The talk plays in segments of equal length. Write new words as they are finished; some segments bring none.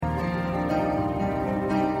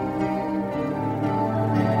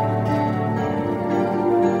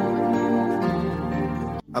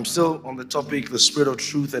I'm still on the topic, the spirit of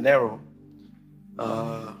truth and error.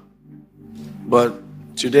 But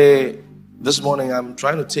today, this morning, I'm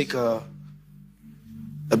trying to take a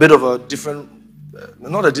bit of a different,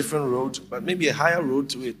 not a different road, but maybe a higher road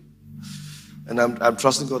to it. And I'm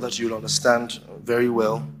trusting God that you'll understand very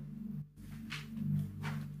well.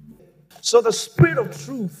 So the spirit of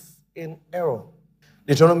truth in error.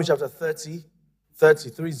 Deuteronomy chapter 30.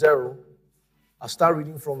 I'll start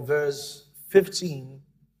reading from verse 15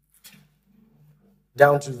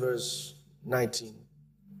 down to verse 19.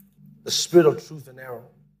 The spirit of truth and error.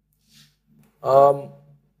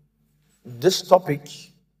 This topic,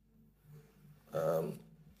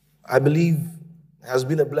 I believe, has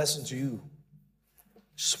been a blessing to you.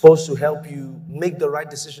 It's supposed to help you make the right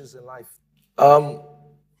decisions in life.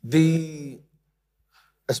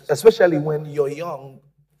 Especially when you're young,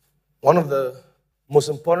 one of the most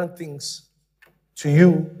important things to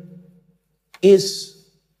you is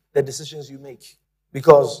the decisions you make,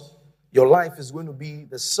 because your life is going to be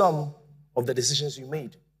the sum of the decisions you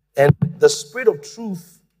made. And the spirit of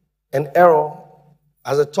truth and error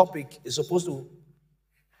as a topic is supposed to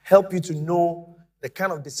help you to know the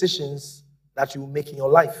kind of decisions that you make in your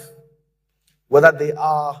life, whether they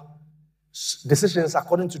are decisions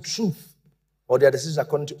according to truth or they are decisions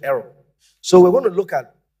according to error. So we're going to look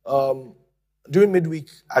at, during midweek,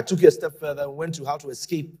 I took it a step further and went to how to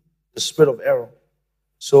escape the spirit of error.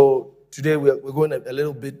 So today we're going a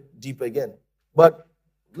little bit deeper again. But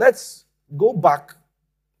let's go back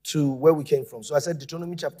to where we came from. So I said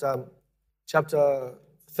Deuteronomy chapter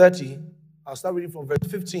 30. I'll start reading from verse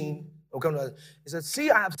 15. It said,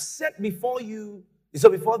 "See, I have set before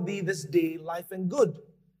thee this day life and good,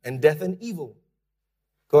 and death and evil."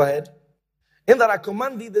 Go ahead. "In that I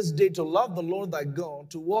command thee this day to love the Lord thy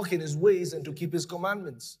God, to walk in his ways, and to keep his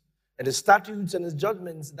commandments, and his statutes and his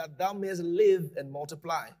judgments, that thou mayest live and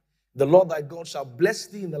multiply. The Lord thy God shall bless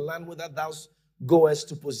thee in the land whither thou goest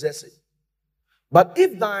to possess it. But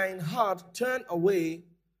if thine heart turn away,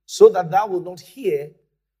 so that thou wilt not hear,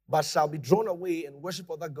 but shall be drawn away and worship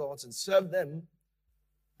other gods and serve them,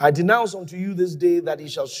 I denounce unto you this day that ye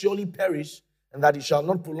shall surely perish, and that ye shall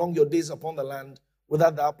not prolong your days upon the land whither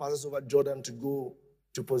thou passest over Jordan to go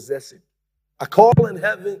to possess it. I call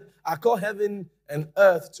heaven and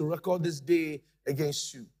earth to record this day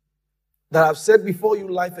against you, that I have set before you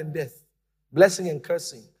life and death, blessing and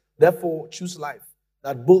cursing. Therefore choose life,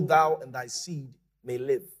 that both thou and thy seed may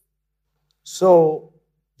live." So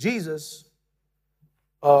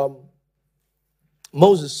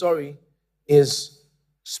Moses is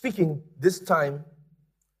speaking this time,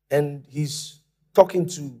 and he's talking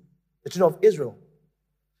to the children of Israel.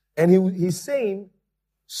 And he's saying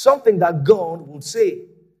something that God would say.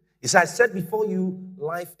 He said, "I set before you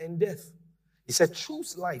life and death." He said,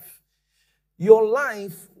 choose life. Your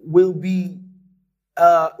life will be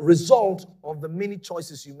a result of the many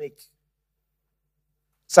choices you make.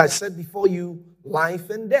 So I set before you life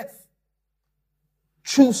and death.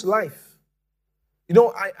 Choose life. You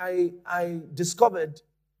know, I discovered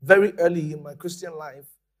very early in my Christian life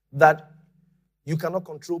that you cannot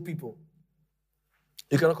control people.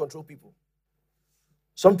 You cannot control people.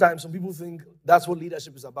 Sometimes some people think that's what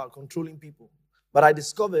leadership is about, controlling people. But I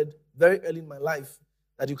discovered very early in my life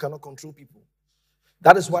that you cannot control people.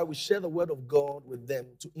 That is why we share the word of God with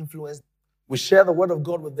them to influence. We share the word of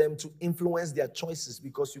God with them to influence their choices,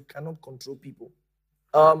 because you cannot control people.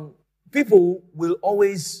 People will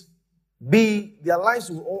always their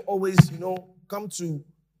lives will always, come to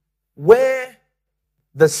where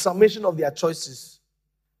the summation of their choices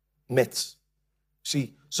met.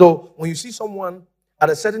 See, so when you see someone at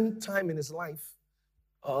a certain time in his life,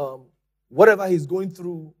 whatever he's going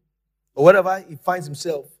through or whatever he finds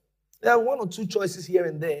himself, there are one or two choices here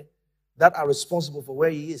and there that are responsible for where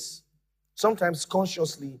he is. Sometimes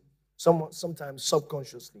consciously, sometimes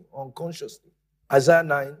subconsciously, unconsciously. Isaiah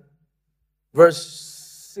 9,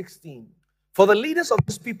 verse 16. "For the leaders of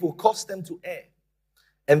this people cause them to err,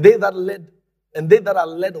 and they that are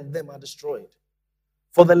led of them are destroyed."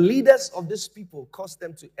 For the leaders of this people cause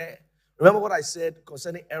them to err. Remember what I said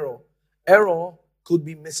concerning error. Error could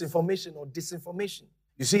be misinformation or disinformation.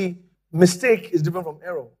 You see, mistake is different from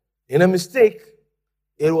error. In a mistake,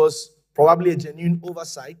 it was probably a genuine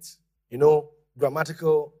oversight,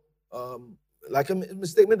 grammatical, like a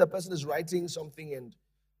mistake when the person is writing something and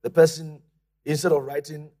the person, instead of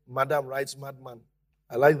writing madam, writes madman.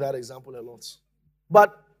 I like that example a lot.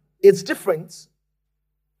 But it's different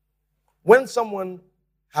when someone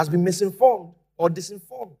has been misinformed or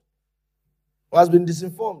disinformed, or has been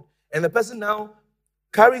disinformed, and the person now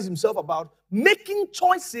carries himself about making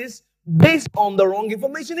choices based on the wrong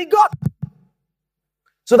information he got.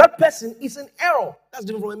 So that person is an error. That's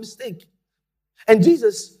different from a mistake. And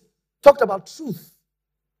Jesus talked about truth.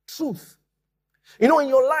 Truth. You know, in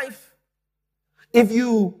your life, if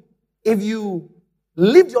you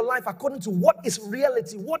live your life according to what is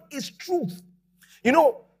reality, what is truth, you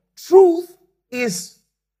know, truth is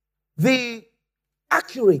the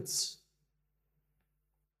accurate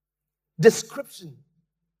description,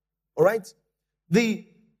 all right? The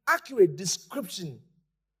accurate description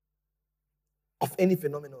of any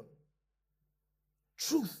phenomenon.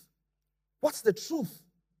 Truth. What's the truth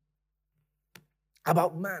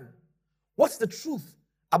about man? What's the truth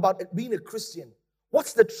about being a Christian?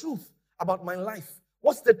 What's the truth about my life?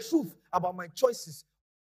 What's the truth about my choices?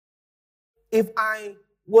 If I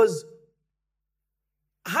was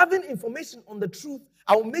having information on the truth,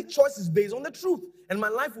 I will make choices based on the truth, and my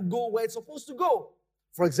life will go where it's supposed to go.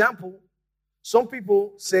 For example, some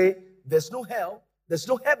people say there's no hell, there's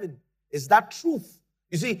no heaven. Is that truth?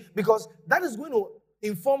 You see, because that is going to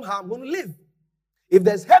inform how I'm going to live. If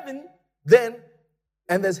there's heaven, then,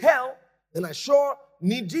 and there's hell, then I sure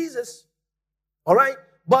need Jesus. All right?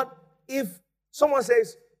 But if someone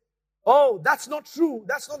says, oh, that's not true,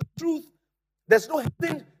 that's not the truth, there's no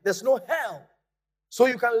heaven, there's no hell, so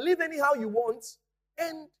you can live anyhow you want,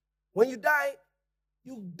 and when you die,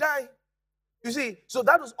 you die. You see, so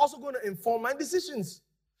that is also going to inform my decisions.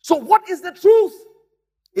 So what is the truth?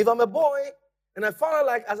 If I'm a boy and I found out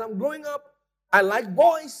like as I'm growing up, I like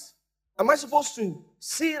boys, am I supposed to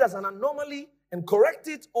see it as an anomaly and correct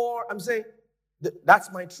it? Or I'm saying, that's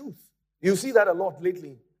my truth. You see that a lot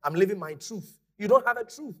lately. I'm living my truth. You don't have a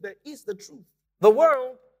truth. There is the truth. The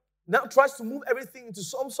world now tries to move everything into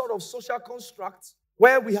some sort of social construct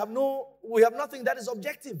where we have nothing that is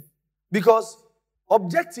objective. Because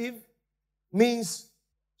objective means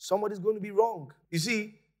somebody's going to be wrong. You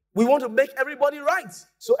see, we want to make everybody right,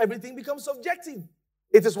 so everything becomes subjective.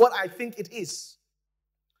 It is what I think it is.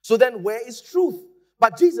 So then where is truth?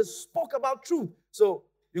 But Jesus spoke about truth. So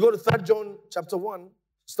you go to 3 John chapter 1,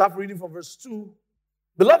 start reading from verse 2.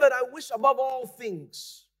 Beloved, I wish above all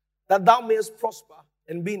things that thou mayest prosper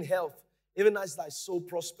and be in health, even as thy soul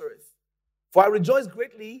prospereth. For I rejoice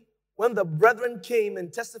greatly when the brethren came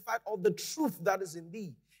and testified of the truth that is in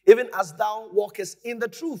thee, even as thou walkest in the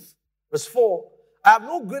truth. Verse 4, I have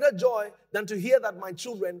no greater joy than to hear that my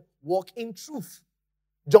children walk in truth.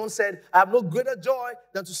 John said, I have no greater joy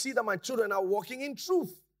than to see that my children are walking in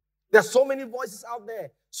truth. There are so many voices out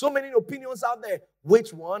there, so many opinions out there.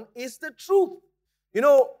 Which one is the truth? You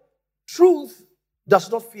know, truth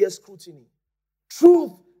does not fear scrutiny.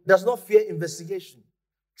 Truth does not fear investigation.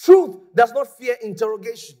 Truth does not fear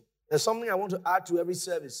interrogation. There's something I want to add to every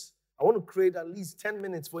service. I want to create at least 10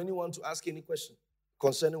 minutes for anyone to ask any question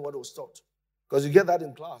concerning what was taught. Because you get that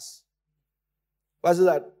in class. Why is it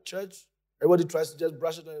that church? Everybody tries to just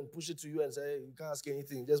brush it and push it to you and say, hey, you can't ask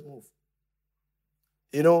anything, just move.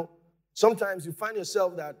 You know, sometimes you find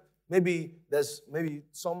yourself that maybe there's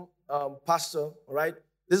some pastor, all right?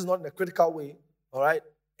 This is not in a critical way, all right?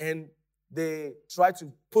 And they try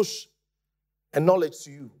to push a knowledge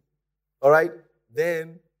to you, all right?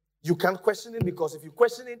 Then you can't question it, because if you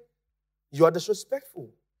question it, you are disrespectful.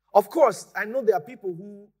 Of course, I know there are people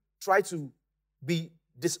who try to be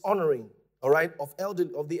dishonoring, all right, of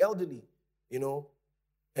the elderly, you know,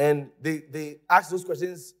 and they ask those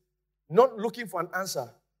questions not looking for an answer,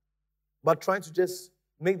 but trying to just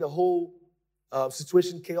make the whole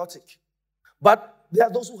situation chaotic. But there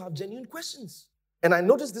are those who have genuine questions. And I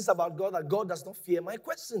noticed this about God, that God does not fear my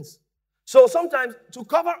questions. So sometimes to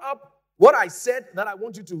cover up what I said that I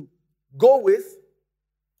want you to go with,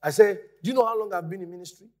 I say, do you know how long I've been in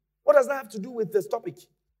ministry? What does that have to do with this topic?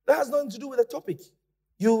 That has nothing to do with the topic.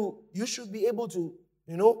 You should be able to,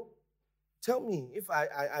 you know, tell me if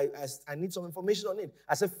I need some information on it.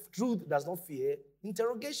 I said, truth does not fear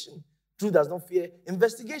interrogation. Truth does not fear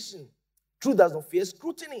investigation. Truth does not fear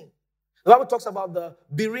scrutiny. The Bible talks about the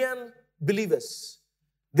Berean believers.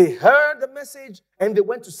 They heard the message and they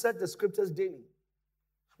went to search the scriptures daily.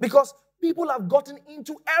 Because people have gotten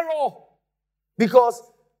into error. Because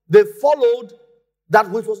they followed that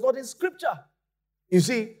which was not in scripture. You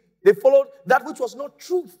see, they followed that which was not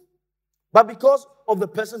truth. But because of the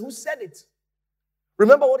person who said it.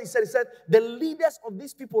 Remember what he said? He said, the leaders of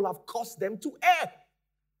these people have caused them to err.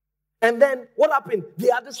 And then what happened? They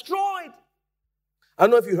are destroyed. I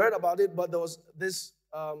don't know if you heard about it, but there was this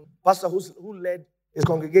pastor who led his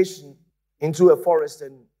congregation into a forest,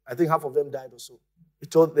 and I think half of them died or so. He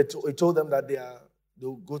told them that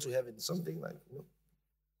they'll go to heaven, something like, you know.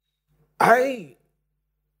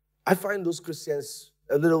 I find those Christians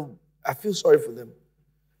a little, I feel sorry for them.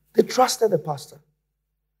 They trusted the pastor.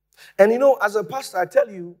 And as a pastor, I tell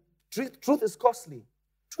you, truth is costly.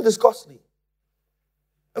 Truth is costly.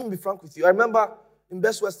 Let me be frank with you. I remember in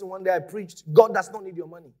Best Western one day I preached, God does not need your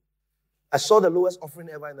money. I saw the lowest offering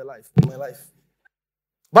ever in my life.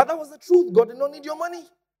 But that was the truth. God did not need your money.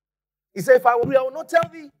 He said, if I were hungry, I will not tell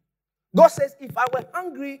thee. God says, if I were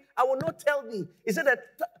hungry, I will not tell thee. He said that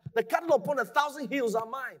the cattle upon 1,000 hills are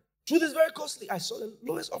mine. Truth is very costly. I saw the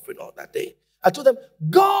lowest offering all that day. I told them,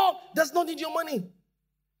 God does not need your money.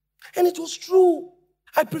 And it was true.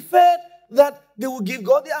 I preferred that they would give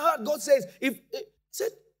God their heart. God says,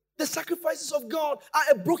 the sacrifices of God are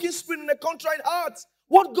a broken spirit and a contrite heart.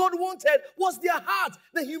 What God wanted was their heart,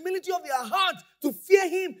 the humility of their heart to fear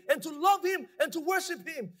Him and to love Him and to worship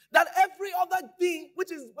Him. That every other thing,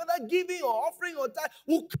 which is whether giving or offering or tithe,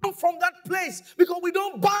 will come from that place because we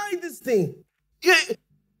don't buy this thing. Yeah.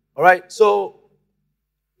 All right, so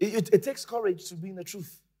it takes courage to be in the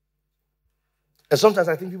truth. And sometimes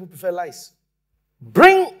I think people prefer lies.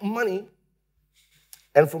 Bring money,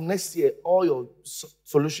 and from next year, all your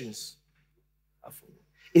solutions are for you.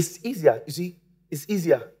 It's easier, you see. It's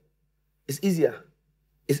easier. It's easier.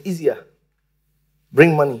 It's easier.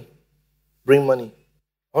 Bring money. Bring money.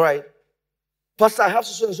 All right. Pastor, I have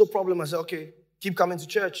so and so problem. I said, okay, keep coming to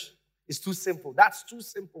church. It's too simple. That's too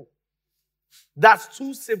simple. That's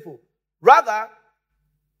too simple. Rather,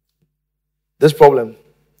 this problem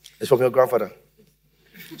is from your grandfather.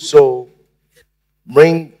 So,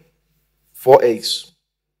 bring 4 eggs,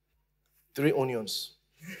 3 onions.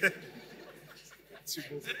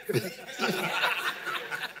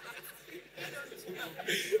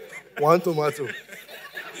 1 tomato.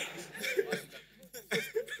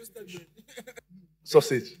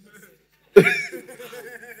 Sausage.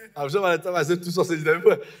 I'm sure by the time I said 2 sausages, the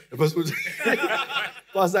person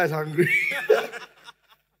Pastor is hungry.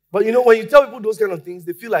 But when you tell people those kind of things,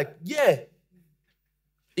 they feel like, yeah,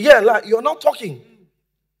 like you're not talking.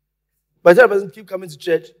 But the person keep coming to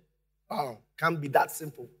church. Oh, can't be that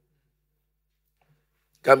simple.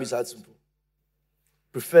 Can't be that simple.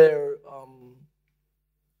 Prefer,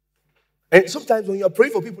 and sometimes when you're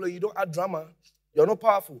praying for people and you don't add drama, you're not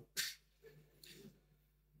powerful.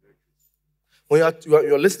 When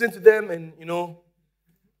you're listening to them and,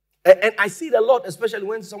 and I see it a lot, especially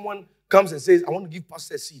when someone comes and says, I want to give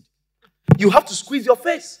pastor a seed. You have to squeeze your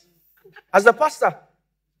face as the pastor.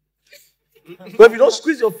 But if you don't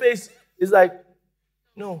squeeze your face, it's like,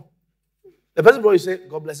 no. The person probably say,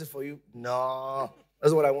 God bless it for you. No,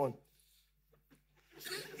 that's what I want.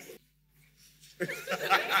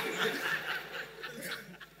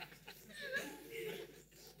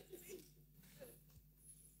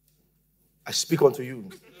 I speak unto you.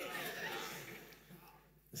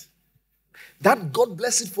 That God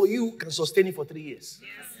bless it for you can sustain you for 3 years.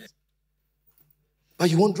 Yes. But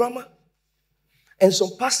you want drama? And some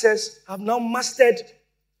pastors have now mastered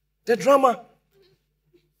the drama.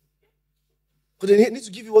 But they need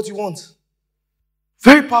to give you what you want.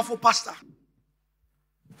 Very powerful pastor.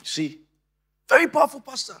 See? Very powerful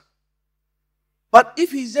pastor. But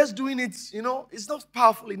if he's just doing it, it's not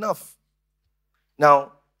powerful enough.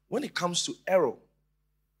 Now, when it comes to error,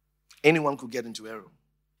 anyone could get into error.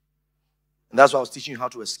 And that's why I was teaching you how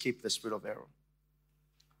to escape the spirit of error.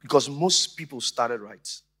 Because most people started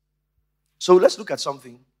right. So let's look at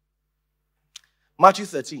something. Matthew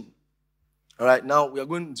 13. All right, now we are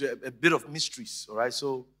going into a bit of mysteries. All right,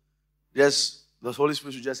 so yes, the Holy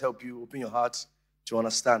Spirit should just help you open your heart to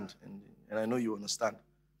understand. And I know you understand.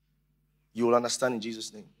 You will understand in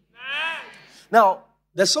Jesus' name. Now,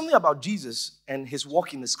 there's something about Jesus and his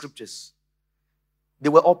walk in the scriptures. They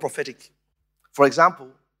were all prophetic. For example,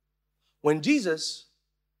 when Jesus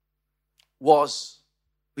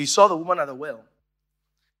we saw the woman at the well,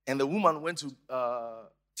 and the woman went to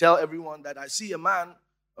tell everyone that I see a man,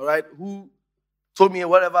 all right, who told me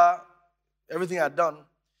everything I'd done.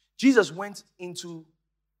 Jesus went into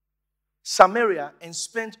Samaria and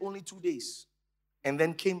spent only 2 days and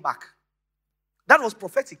then came back. That was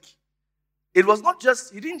prophetic. It was not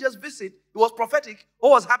just, he didn't just visit, it was prophetic. What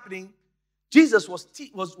was happening? Jesus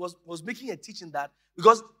was making a teaching that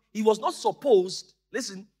because he was not supposed,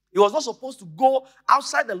 listen, he was not supposed to go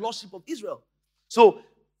outside the lordship of Israel. So,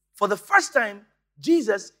 for the first time,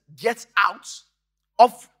 Jesus gets out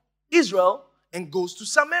of Israel and goes to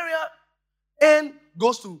Samaria and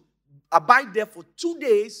goes to abide there for 2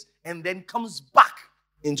 days and then comes back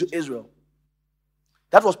into Israel.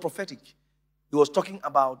 That was prophetic. He was talking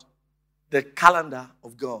about the calendar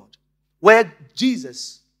of God, where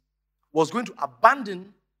Jesus was going to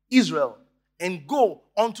abandon Israel and go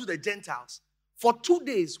onto the Gentiles for 2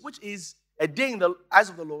 days, which is a day in the eyes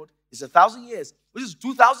of the Lord is 1,000 years. which is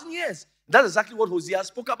 2,000 years. That's exactly what Hosea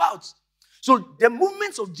spoke about. So the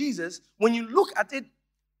movements of Jesus, when you look at it,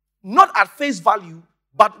 not at face value,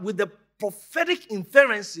 but with the prophetic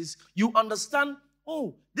inferences, you understand,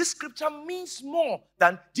 oh, this scripture means more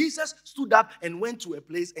than Jesus stood up and went to a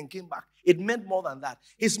place and came back. It meant more than that.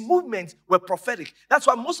 His movements were prophetic. That's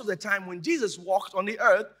why most of the time when Jesus walked on the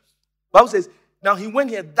earth, the Bible says, now he went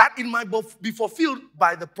here that it might be fulfilled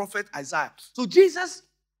by the prophet Isaiah. So Jesus'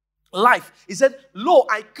 life, he said, lo,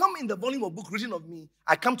 I come in the volume of book written of me.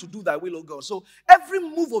 I come to do thy will, O God. So every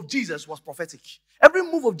move of Jesus was prophetic. Every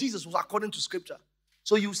move of Jesus was according to scripture.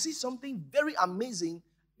 So you see something very amazing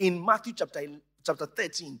in Matthew chapter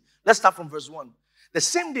 13. Let's start from verse 1. The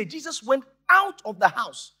same day Jesus went out of the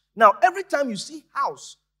house. Now, every time you see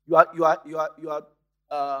house, you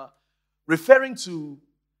are referring to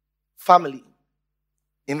family.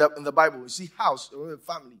 In the Bible, you see house,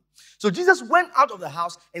 family. So Jesus went out of the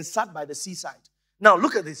house and sat by the seaside. Now,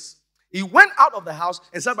 look at this. He went out of the house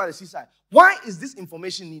and sat by the seaside. Why is this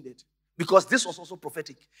information needed? Because this was also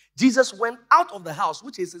prophetic. Jesus went out of the house,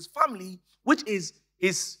 which is his family, which is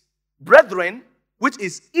his brethren, which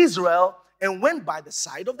is Israel, and went by the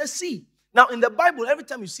side of the sea. Now, in the Bible, every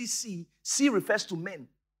time you see sea, sea refers to men.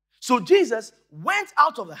 So Jesus went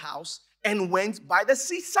out of the house and went by the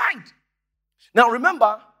seaside. Now,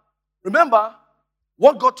 remember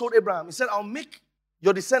what God told Abraham. He said, I'll make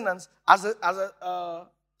your descendants as a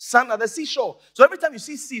sand at the seashore. So every time you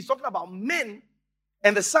see sea, it's talking about men,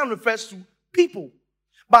 and the sun refers to people.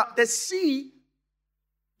 But the sea,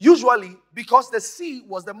 usually, because the sea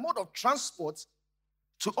was the mode of transport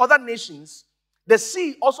to other nations, the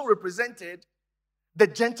sea also represented the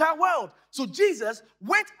Gentile world. So Jesus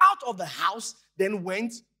went out of the house, then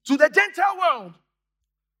went to the Gentile world.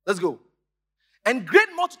 Let's go. And great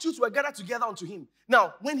multitudes were gathered together unto him.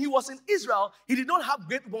 Now, when he was in Israel, he did not have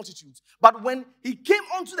great multitudes. But when he came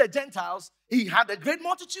unto the Gentiles, he had a great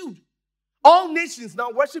multitude. All nations now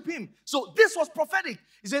worship him. So this was prophetic.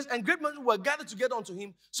 He says, and great multitudes were gathered together unto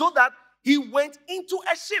him, so that he went into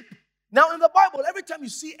a ship. Now, in the Bible, every time you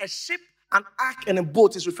see a ship, an ark, and a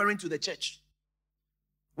boat, is referring to the church.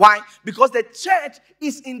 Why? Because the church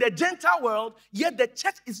is in the Gentile world, yet the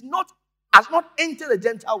church has not entered the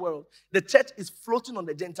Gentile world. The church is floating on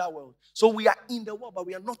the Gentile world. So we are in the world, but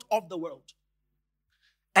we are not of the world.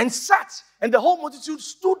 And sat, and the whole multitude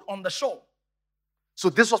stood on the shore. So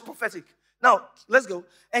this was prophetic. Now, let's go.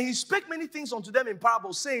 And he spake many things unto them in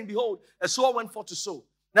parables, saying, behold, a sower went forth to sow.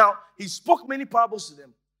 Now, he spoke many parables to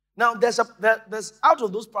them. Now, there's out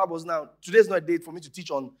of those parables, now, today's not a date for me to teach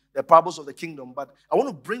on the parables of the kingdom, but I want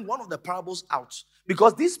to bring one of the parables out,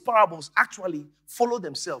 because these parables actually follow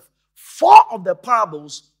themselves. 4 of the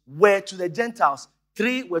parables were to the Gentiles,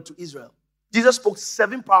 3 were to Israel. Jesus spoke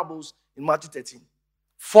 7 parables in Matthew 13.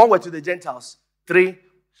 4 were to the Gentiles, 3.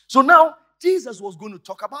 So now, Jesus was going to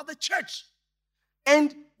talk about the church.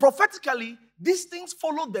 And prophetically, these things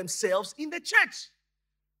follow themselves in the church.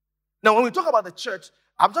 Now, when we talk about the church,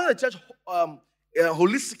 I'm talking about the church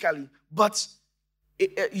holistically, but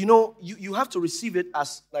you have to receive it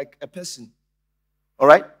as like a person. All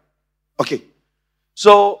right? Okay.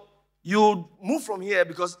 So you move from here,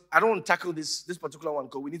 because I don't want to tackle this particular one,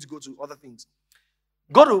 because we need to go to other things.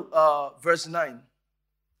 Go to verse 9.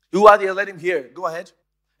 Who are they? Let him hear. Go ahead.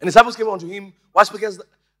 And the disciples came unto him. Why speakest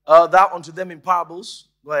thou unto them in parables?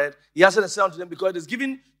 Go ahead. He answered and said unto them, because it is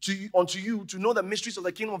given unto you to know the mysteries of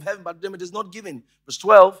the kingdom of heaven, but to them it is not given. Verse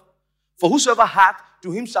 12. For whosoever hath,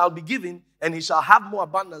 to him shall be given, and he shall have more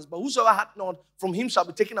abundance. But whosoever hath not, from him shall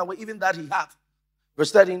be taken away even that he hath.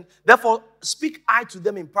 Verse 13. Therefore speak I to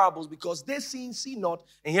them in parables, because they seeing see not,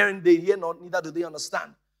 and hearing they hear not, neither do they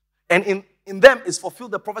understand. And in them is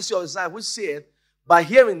fulfilled the prophecy of Isaiah, which saith, by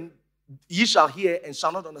hearing ye shall hear and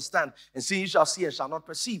shall not understand, and seeing ye shall see and shall not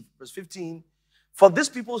perceive. Verse 15. For this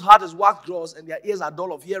people's heart is waxed gross, and their ears are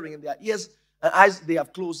dull of hearing, and their ears and eyes they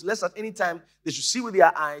have closed, lest at any time they should see with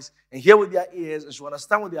their eyes, and hear with their ears, and should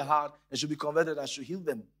understand with their heart, and should be converted, and should heal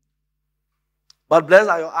them. But blessed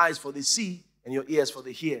are your eyes, for they see, and your ears, for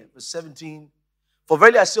they hear. Verse 17. For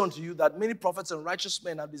verily I say unto you, that many prophets and righteous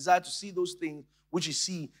men have desired to see those things which ye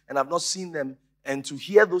see, and have not seen them, and to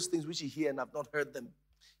hear those things which ye hear, and have not heard them.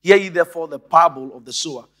 Hear ye therefore the parable of the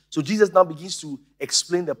sower. So Jesus now begins to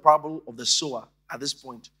explain the parable of the sower at this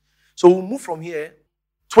point. So we'll move from here,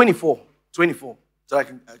 24, so I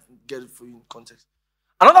can get it for you in context.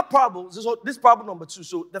 Another parable, this parable number 2.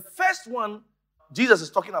 So the first one, Jesus is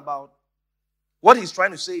talking about, what he's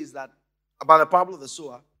trying to say is that, about the parable of the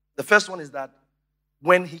sower, the first one is that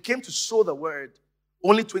when he came to sow the word,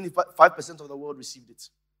 only 25% of the world received it.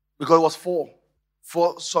 Because it was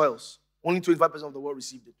four soils. Only 25% of the world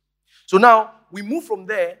received it. So now we move from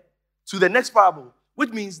there to the next parable, which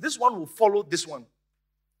means this one will follow this one.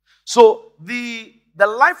 So the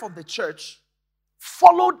life of the church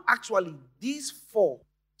followed actually these four.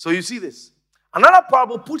 So you see this. Another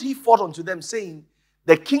parable put he forth unto them, saying,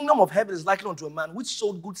 the kingdom of heaven is likened unto a man which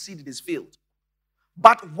sowed good seed in his field.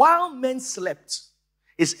 But while men slept,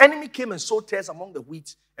 his enemy came and sowed tares among the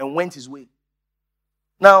wheat and went his way.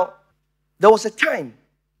 Now, there was a time.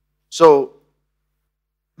 So,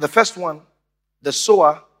 the first one, the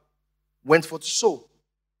sower went forth to sow.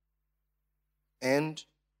 And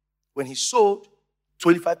when he sowed,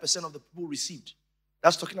 25% of the people received.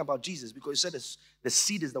 That's talking about Jesus, because he said the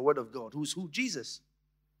seed is the word of God. Who's who? Jesus.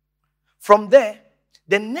 From there,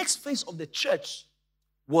 the next phase of the church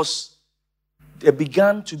was there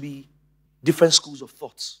began to be different schools of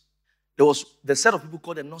thoughts. There was the set of people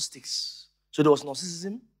called the Gnostics. So there was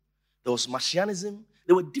Gnosticism, there was Marcionism.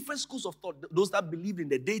 There were different schools of thought. Those that believed in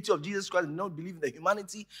the deity of Jesus Christ and did not believe in the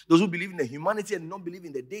humanity. Those who believed in the humanity and did not believe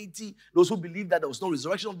in the deity. Those who believed that there was no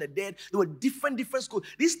resurrection of the dead. There were different schools.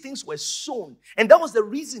 These things were sown. And that was the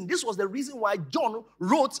reason, this was the reason why John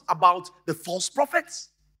wrote about the false prophets.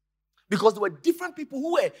 Because there were different people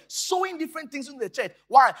who were sowing different things in the church.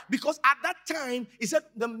 Why? Because at that time, he said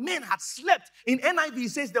the men had slept. In NIV, he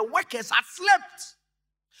says the workers had slept.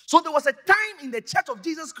 So there was a time in the church of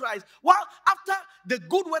Jesus Christ, while after the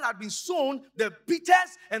good word had been sown, the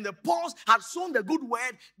Peters and the Pauls had sown the good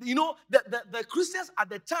word. You know, the Christians at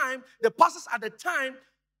the time, the pastors at the time,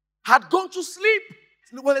 had gone to sleep.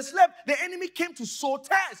 When they slept, the enemy came to sow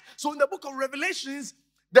tares. So in the book of Revelations,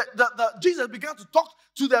 Jesus began to talk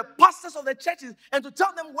to the pastors of the churches and to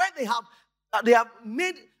tell them where they have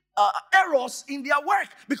made errors in their work,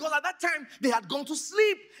 because at that time they had gone to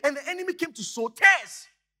sleep and the enemy came to sow tares.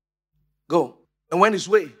 Go and went his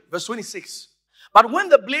way. Verse 26. But when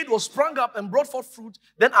the blade was sprung up and brought forth fruit,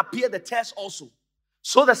 then appeared the tares also.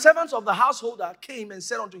 So the servants of the householder came and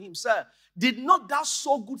said unto him, Sir, did not thou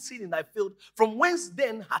sow good seed in thy field? From whence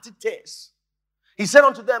then hath it tares? He said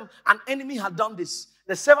unto them, An enemy had done this.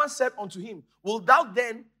 The servant said unto him, Wilt thou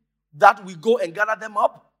then that we go and gather them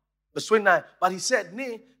up? Verse 29. But he said,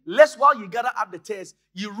 Nay, lest while ye gather up the tares,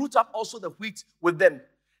 ye root up also the wheat with them.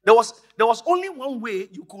 There was only one way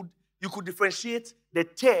you could differentiate the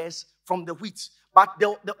tares from the wheat. But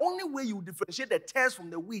the only way you differentiate the tares from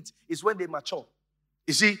the wheat is when they mature.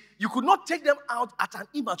 You see, you could not take them out at an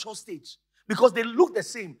immature stage because they look the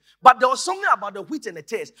same. But there was something about the wheat and the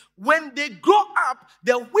tares. When they grow up,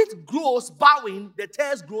 the wheat grows bowing, the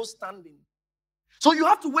tares grow standing. So you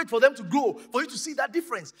have to wait for them to grow for you to see that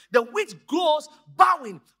difference. The wheat grows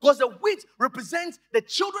bowing because the wheat represents the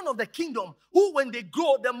children of the kingdom who, when they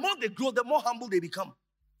grow, the more humble they become.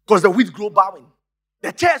 Because the wheat grow bowing.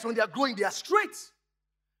 The tares, when they are growing, they are straight.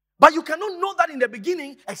 But you cannot know that in the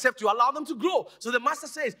beginning except you allow them to grow. So the master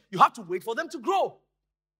says, you have to wait for them to grow.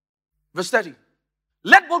 Verse 30.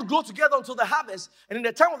 Let both grow together until the harvest, and in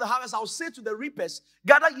the time of the harvest I will say to the reapers,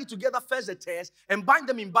 gather ye together first the tares, and bind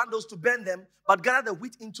them in bundles to burn them, but gather the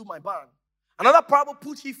wheat into my barn. Another parable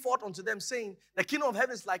put he forth unto them, saying, the kingdom of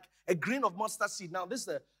heaven is like a grain of mustard seed. Now this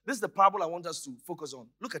is the parable I want us to focus on.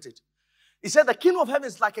 Look at it. He said, the kingdom of heaven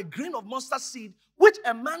is like a grain of mustard seed, which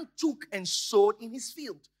a man took and sowed in his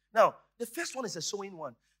field. Now, the first one is a sowing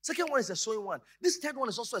one. Second one is a sowing one. This third one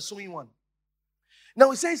is also a sowing one. Now,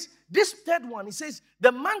 he says, this third one, he says,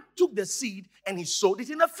 the man took the seed and he sowed it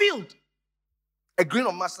in a field. A grain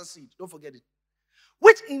of mustard seed, don't forget it.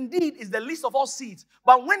 Which indeed is the least of all seeds.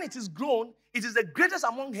 But when it is grown, it is the greatest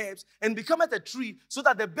among herbs and becometh a tree, so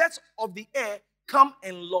that the birds of the air come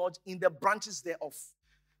and lodge in the branches thereof.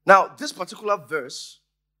 Now, this particular verse,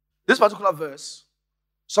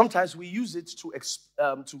 sometimes we use it to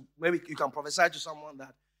maybe you can prophesy to someone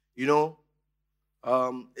that,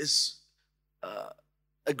 is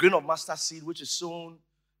a grain of mustard seed which is sown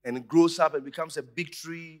and it grows up and becomes a big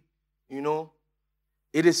tree.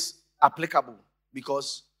 It is applicable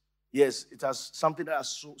because, yes, it has something that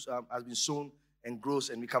has been sown and grows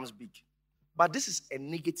and becomes big. But this is a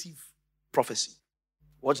negative prophecy.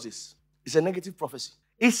 Watch this. It's a negative prophecy.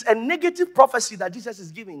 It's a negative prophecy that Jesus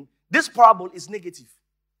is giving. This parable is negative.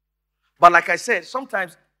 But like I said,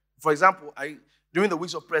 sometimes, for example, during the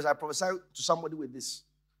weeks of prayer, I prophesy to somebody with this.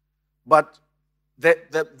 But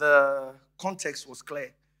the context was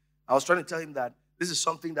clear. I was trying to tell him that this is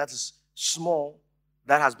something that is small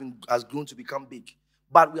that has grown to become big.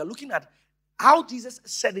 But we are looking at how Jesus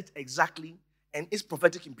said it exactly and its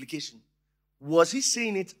prophetic implication. Was he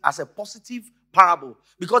saying it as a positive parable?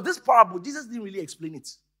 Because this parable, Jesus didn't really explain it.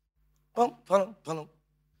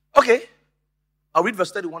 Okay. I'll read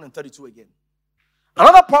verse 31 and 32 again.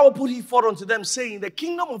 Another parable put he forth unto them, saying, the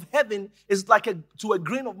kingdom of heaven is like to a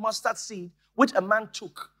grain of mustard seed, which a man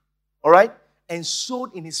took, all right, and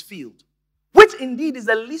sowed in his field, which indeed is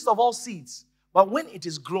the least of all seeds. But when it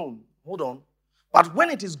is grown, but when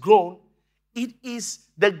it is grown, it is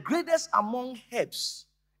the greatest among herbs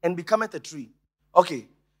and becometh a tree. Okay,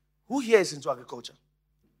 who here is into agriculture?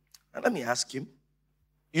 And let me ask him,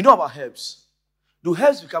 you know about herbs? Do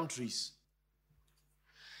herbs become trees?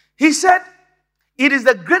 He said, it is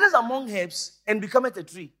the greatest among herbs and becometh a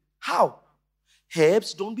tree. How?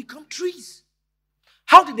 Herbs don't become trees.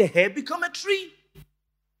 How did the herb become a tree?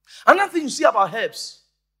 Another thing you see about herbs,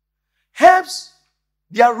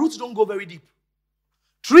 their roots don't go very deep.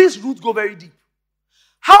 Trees' roots go very deep.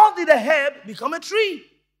 How did a herb become a tree?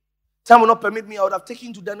 Time will not permit me. I would have taken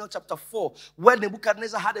you to Daniel chapter 4, where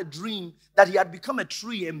Nebuchadnezzar had a dream that he had become a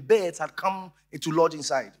tree and birds had come to lodge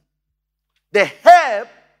inside. The herb,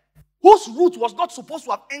 whose root was not supposed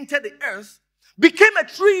to have entered the earth, became a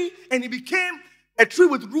tree, and he became a tree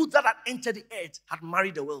with roots that had entered the earth, had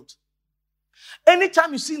married the world.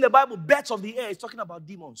 Anytime you see in the Bible birds of the air, it's talking about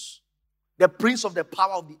demons, the prince of the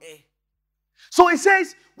power of the air. So it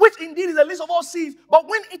says, which indeed is the least of all seeds, but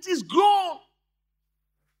when it is grown,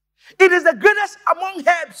 it is the greatest among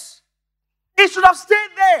herbs. It should have stayed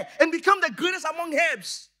there and become the greatest among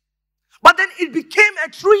herbs. But then it became a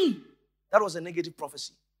tree. That was a negative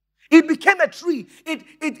prophecy. It became a tree.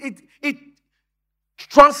 It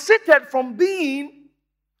transited from being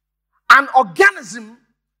an organism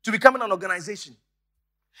to becoming an organization.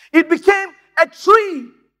 It became a tree.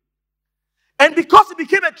 And because it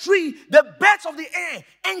became a tree, the birds of the air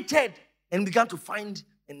entered and began to find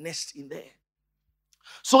a nest in there.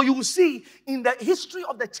 So you will see in the history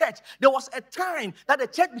of the church, there was a time that the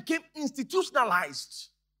church became institutionalized.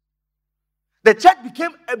 The church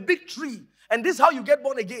became a big tree. And this is how you get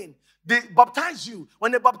born again. They baptize you.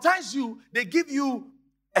 When they baptize you, they give you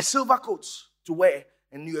a silver coat to wear,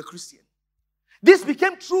 and you're a Christian. This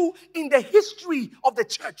became true in the history of the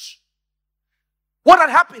church. What had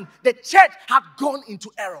happened? The church had gone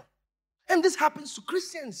into error. And this happens to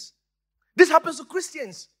Christians. This happens to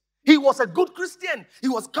Christians. He was a good Christian. He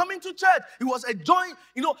was coming to church. He was enjoying,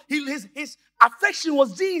 his affection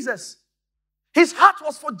was Jesus. His heart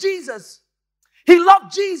was for Jesus. He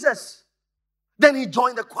loved Jesus. Then he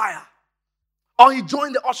joined the choir. Or he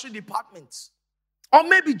joined the ushering department. Or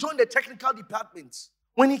maybe joined the technical department.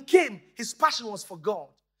 When he came, his passion was for God.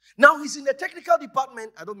 Now he's in the technical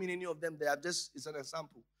department. I don't mean any of them. It's an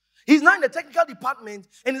example. He's now in the technical department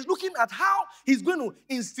and he's looking at how he's going to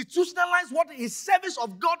institutionalize what his service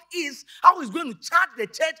of God is, how he's going to charge the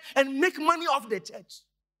church and make money off the church.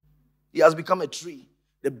 He has become a tree.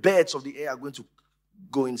 The birds of the air are going to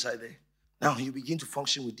go inside there. Now he begin to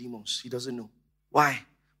function with demons. He doesn't know. Why?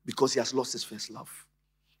 Because he has lost his first love.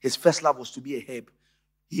 His first love was to be a herb.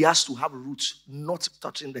 He has to have roots not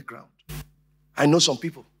touching the ground. I know some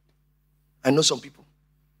people. Of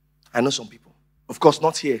course,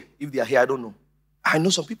 not here. If they are here, I don't know. I know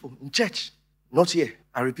some people in church. Not here.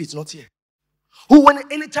 I repeat, not here. Who,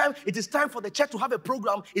 anytime it is time for the church to have a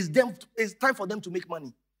program, it's time for them to make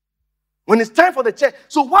money. When it's time for the church.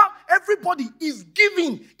 So while everybody is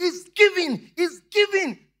giving,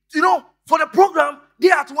 for the program, they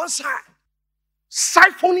are at one side,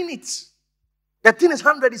 siphoning it. The thing is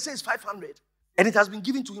 100, he says 500. And it has been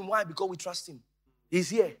given to him. Why? Because we trust him. He's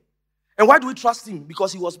here. And why do we trust him?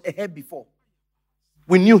 Because he was a herb before.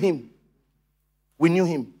 We knew him.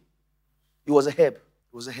 He was a herb.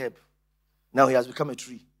 Now he has become a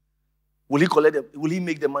tree. Will he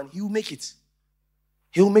make the money? He will make it.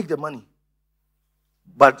 He will make the money.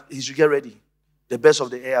 But he should get ready. The birds of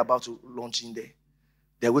the air are about to launch in there.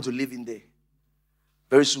 They're going to live in there.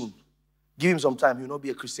 Very soon. Give him some time. He will not be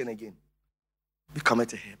a Christian again.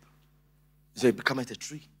 Becometh a herb. So he becometh a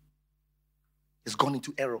tree. He's gone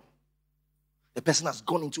into error. The person has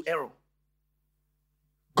gone into error.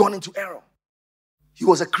 He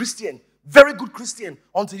was a Christian, very good Christian,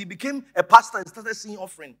 until he became a pastor and started seeing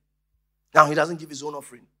offering. Now he doesn't give his own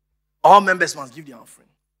offering. All members must give their offering.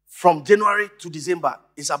 From January to December,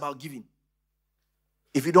 it's about giving.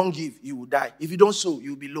 If you don't give, you will die. If you don't sow,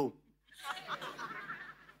 you will be low.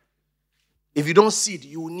 If you don't seed,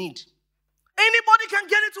 you will need. Anybody can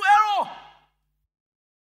get into error.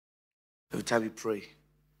 Every time you pray,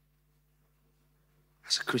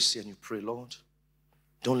 as a Christian, you pray, Lord,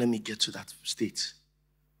 don't let me get to that state.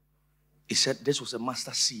 He said this was a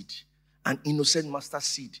mustard seed, an innocent mustard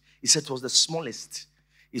seed. He said it was the smallest.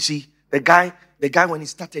 You see, the guy when he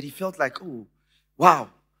started, he felt like, oh, wow,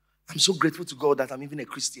 I'm so grateful to God that I'm even a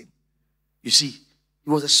Christian. You see, he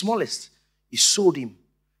was the smallest. He sold him.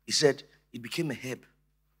 He said, it became a herb.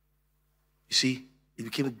 You see, it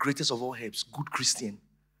became the greatest of all herbs, good Christian.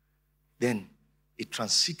 Then it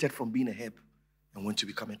transited from being a herb and went to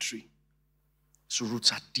become a tree. So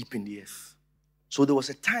roots are deep in the earth. So there was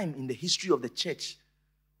a time in the history of the church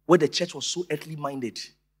where the church was so earthly minded.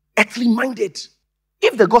 Earthly minded.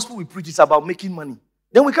 If the gospel we preach is about making money,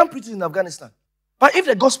 then we can't preach it in Afghanistan. But if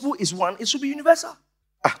the gospel is one, it should be universal.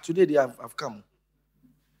 Today they have come.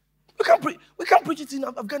 We can't preach it in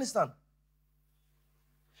Afghanistan.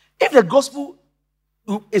 If the gospel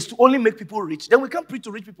is to only make people rich, then we can't preach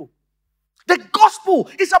to rich people. The gospel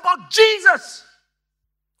is about Jesus.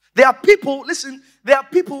 There are people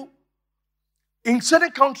in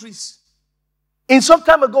certain countries, in some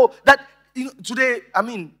time ago, that today,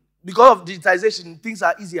 because of digitization, things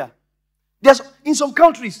are easier. There's in some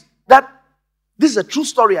countries that, this is a true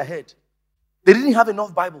story I heard. They didn't have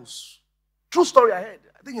enough Bibles. True story I heard.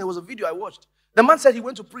 I think it was a video I watched. The man said he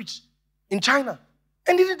went to preach in China.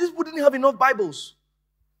 And these people didn't have enough Bibles.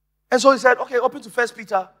 And so he said, okay, open to 1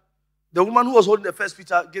 Peter. The woman who was holding the 1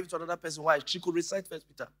 Peter gave it to another person. Why? She could recite 1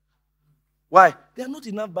 Peter. Why? There are not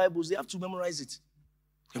enough Bibles. They have to memorize it.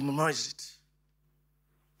 They memorized it.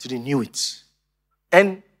 So they knew it.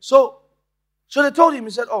 And so they told him, he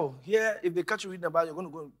said, oh, here, if they catch you reading the Bible, you're going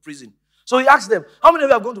to go to prison. So he asked them, how many of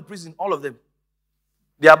you have gone to prison? All of them.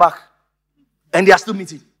 They are back. And they are still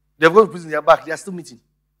meeting. They have gone to prison, they are back. They are still meeting.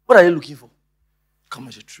 What are they looking for? Come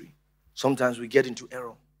as a tree. Sometimes we get into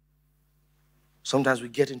error. Sometimes we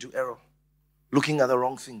get into error. Looking at the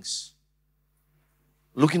wrong things.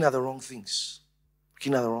 Looking at the wrong things.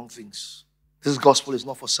 Looking at the wrong things. This gospel is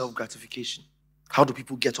not for self-gratification. How do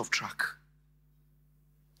people get off track?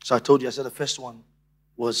 So I told you, I said the first one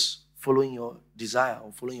was following your desire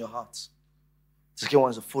or following your heart. The second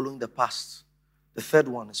one is following the past. The third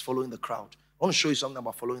one is following the crowd. I want to show you something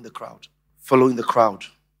about following the crowd. Following the crowd.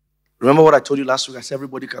 Remember what I told you last week? I said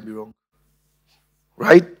everybody can be wrong.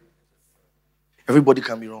 Right? Everybody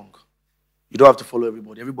can be wrong. You don't have to follow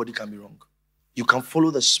everybody. Everybody can be wrong. You can follow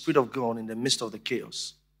the Spirit of God in the midst of the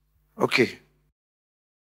chaos. Okay.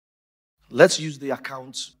 Let's use the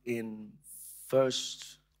account in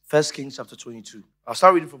First Kings chapter 22. I'll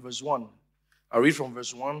start reading from verse 1. I'll read from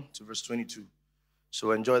verse 1 to verse 22.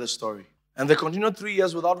 So enjoy the story. And there continued 3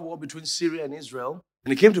 years without war between Syria and Israel.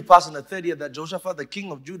 And it came to pass in the third year that Jehoshaphat, the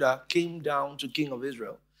king of Judah, came down to king of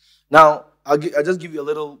Israel. Now, I'll just give you a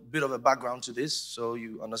little bit of a background to this so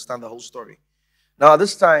you understand the whole story. Now, at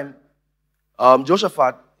this time,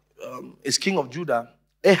 Jehoshaphat is king of Judah.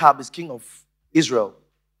 Ahab is king of Israel.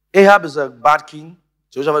 Ahab is a bad king.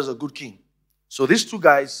 Jehoshaphat is a good king. So these two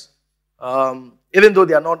guys, even though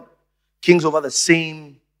they are not kings over the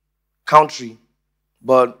same country,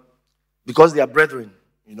 but because they are brethren,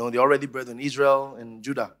 they're already brethren, Israel and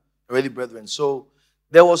Judah, already brethren. So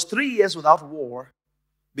there was 3 years without war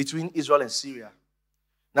between Israel and Syria.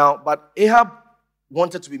 Now, but Ahab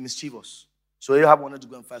wanted to be mischievous. So Ahab wanted to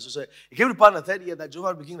go and fight. So it came to pass in the third year that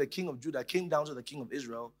Jehoshaphat became the king of Judah, came down to the king of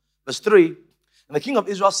Israel. Verse 3, and the king of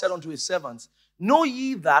Israel said unto his servants, know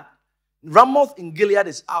ye that Ramoth in Gilead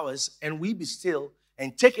is ours, and we be still,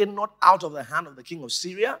 and take it not out of the hand of the king of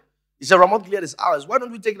Syria? He said, Ramoth Gilead is ours. Why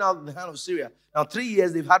don't we take it out of the hand of Syria? Now 3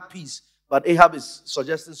 years they've had peace, but Ahab is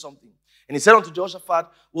suggesting something. And he said unto Jehoshaphat,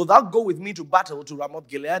 wilt thou go with me to battle to Ramoth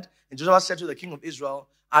Gilead? And Jehoshaphat said to the king of Israel,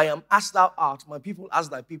 I am as thou art, my people as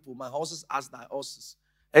thy people, my horses as thy horses.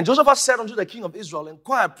 And Jehoshaphat said unto the king of Israel,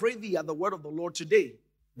 inquire, pray thee, at the word of the Lord today.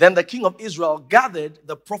 Then the king of Israel gathered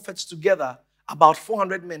the prophets together, about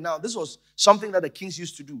 400 men. Now, this was something that the kings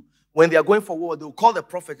used to do. When they are going for war, they will call the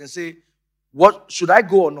prophet and say, what, should I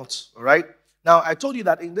go or not? All right? Now, I told you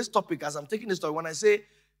that in this topic, as I'm taking this story, when I say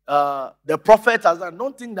the prophet,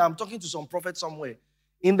 don't think that I'm talking to some prophet somewhere.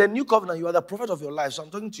 In the new covenant, you are the prophet of your life, so I'm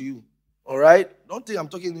talking to you. All right? Don't think I'm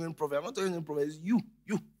talking to any prophet. I'm not talking to any prophet. It's you.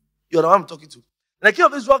 You're the one I'm talking to. And the king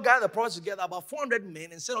of Israel gathered the prophets together, about 400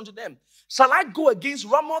 men, and said unto them, shall I go against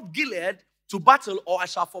Ramoth Gilead to battle, or I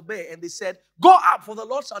shall forbear? And they said, go up, for the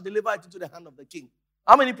Lord shall deliver it into the hand of the king.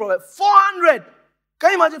 How many prophets? 400.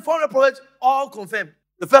 Can you imagine 400 prophets all confirmed?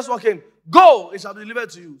 The first one came, go, it shall be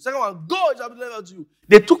delivered to you. Second one, go, it shall be delivered to you.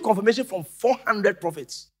 They took confirmation from 400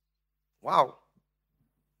 prophets. Wow.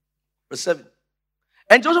 Verse 7.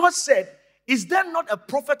 And Jehoshaphat said, is there not a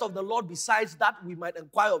prophet of the Lord besides that we might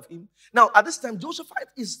inquire of him? Now, at this time, Jehoshaphat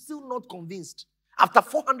is still not convinced. After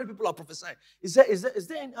 400 people are prophesying, is there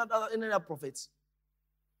any other prophets?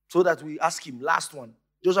 So that we ask him, last one.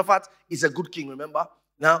 Jehoshaphat is a good king, remember?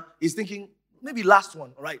 Now, he's thinking, maybe last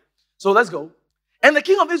one, all right? So let's go. And the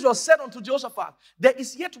king of Israel said unto Jehoshaphat, there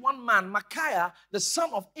is yet one man, Micaiah, the son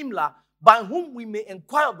of Imlah, by whom we may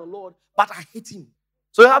inquire of the Lord, but I hate him.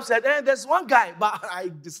 So Ahab said, there's one guy, but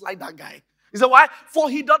I dislike that guy. He said, why? For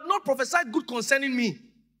he doth not prophesy good concerning me,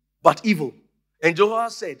 but evil. And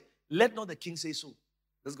Jehoash said, let not the king say so.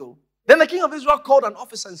 Let's go. Then the king of Israel called an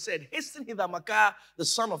officer and said, hasten hither Micaiah, the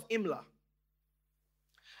son of Imlah.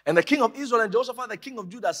 And the king of Israel and Jehoshaphat, the king of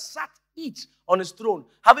Judah, sat each on his throne,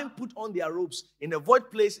 having put on their robes in a void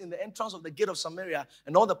place in the entrance of the gate of Samaria,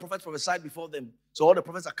 and all the prophets prophesied before them. So all the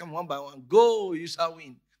prophets are come one by one. Go, you shall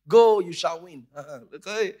win. Go, you shall win.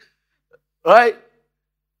 Okay. Right?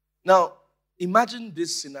 Now, imagine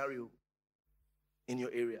this scenario in your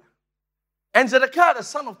area. And Zedekiah, the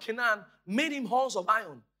son of Kenan, made him horns of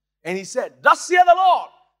iron. And he said, thus saith the Lord,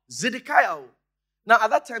 Zedekiah. Now, at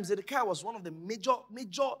that time, Zedekiah was one of the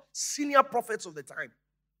major senior prophets of the time.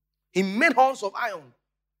 He made horns of iron.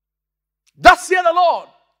 Thus saith the Lord,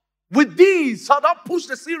 with these shalt thou push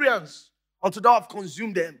the Syrians until thou have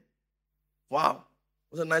consumed them. Wow.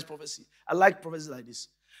 What a nice prophecy. I like prophecies like this.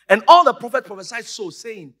 And all the prophets prophesied so,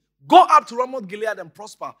 saying, go up to Ramoth Gilead and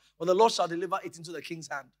prosper, for the Lord shall deliver it into the king's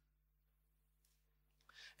hand.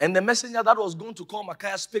 And the messenger that was going to call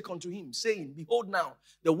Micaiah spake unto him, saying, behold now,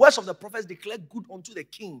 the words of the prophets declare good unto the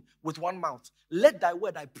king with one mouth. Let thy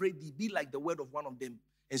word, I pray thee, be like the word of one of them,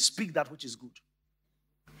 and speak that which is good.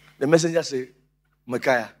 The messenger said,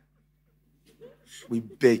 Micaiah, we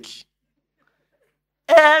beg.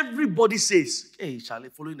 Everybody says, hey, Charlie,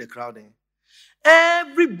 following the crowd.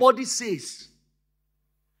 Everybody says,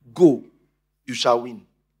 go, you shall win.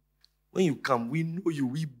 When you come, we know you,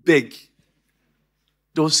 we beg.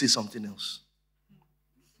 Don't say something else.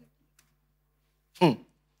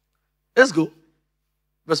 Let's go.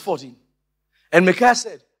 Verse 14. And Micaiah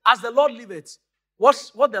said, as the Lord liveth,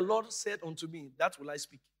 what the Lord said unto me, that will I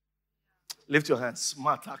speak. Lift your hands. As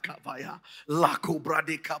the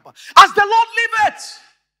Lord liveth,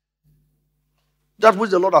 that which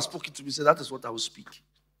the Lord has spoken to me, said, that is what I will speak.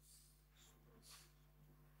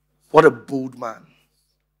 What a bold man.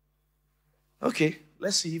 Okay,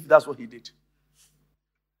 let's see if that's what he did.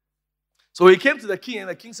 So he came to the king, and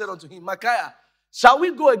the king said unto him, Micaiah, shall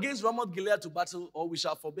we go against Ramoth Gilead to battle, or we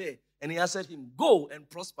shall forbear? And he answered him, go and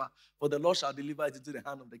prosper, for the Lord shall deliver it into the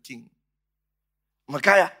hand of the king.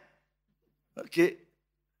 Micaiah. Okay.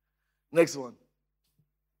 Next one.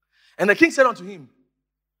 And the king said unto him,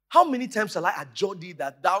 how many times shall I adjure thee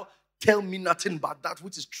that thou tell me nothing but that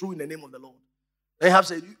which is true in the name of the Lord? And Ahab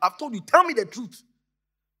said, I've told you, tell me the truth.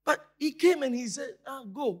 But he came and he said,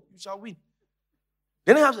 go, you shall win.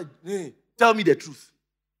 Then Ahab said, hey, tell me the truth.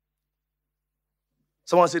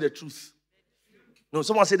 Someone say the truth. No,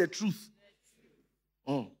 someone say the truth.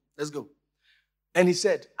 Let's go. And he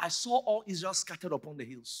said, I saw all Israel scattered upon the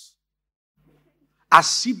hills,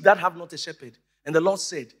 as sheep that have not a shepherd. And the Lord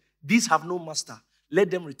said, these have no master. Let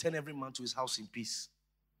them return every man to his house in peace.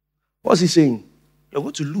 What's he saying? You're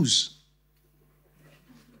going to lose.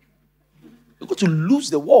 You're going to lose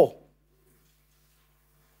the war.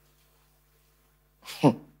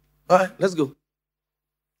 All right, let's go.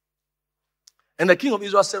 And the king of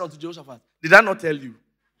Israel said unto Jehoshaphat, did I not tell you?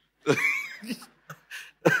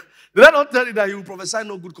 Did I not tell you that he will prophesy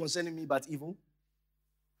no good concerning me but evil?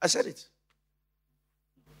 I said it.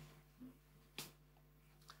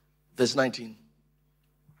 Verse 19.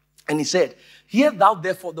 And he said, hear thou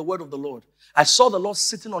therefore the word of the Lord. I saw the Lord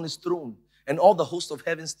sitting on his throne, and all the host of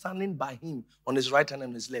heaven standing by him on his right hand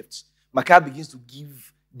and his left. Micaiah begins to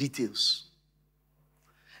give details.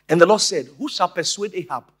 And the Lord said, who shall persuade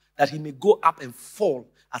Ahab that he may go up and fall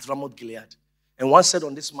at Ramoth Gilead? And one said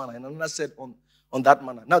on this manner, and another said on that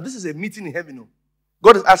manner. Now, this is a meeting in heaven.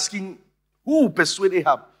 God is asking, who will persuade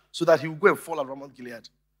Ahab so that he will go and fall at Ramoth Gilead?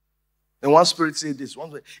 And one spirit said this.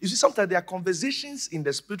 One way. You see, sometimes there are conversations in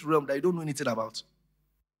the spirit realm that you don't know anything about.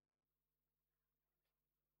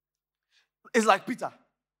 It's like Peter.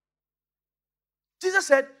 Jesus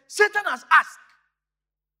said, Satan has asked.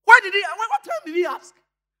 What time did he ask?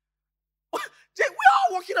 We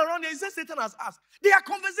are walking around here. He says Satan has asked. There are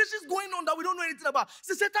conversations going on that we don't know anything about.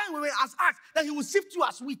 So Satan has asked that he will sift you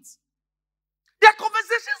as wheat. There are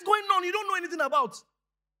conversations going on you don't know anything about.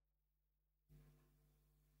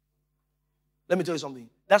 Let me tell you something.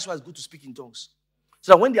 That's why it's good to speak in tongues.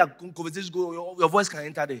 So that when there are conversations going on, your voice can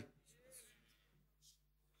enter there.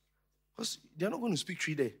 Because they're not going to speak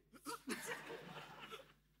tree there.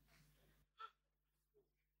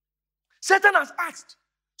 Satan has asked.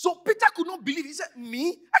 So Peter could not believe. He said,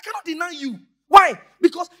 me? I cannot deny you. Why?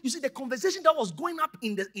 Because you see, the conversation that was going up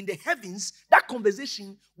in the heavens, that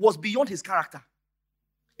conversation was beyond his character.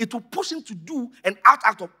 It will push him to do and act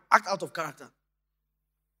out of character.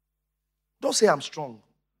 Don't say I'm strong.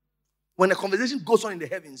 When a conversation goes on in the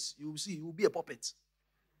heavens, you will see, you will be a puppet.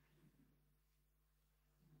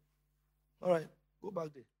 All right, go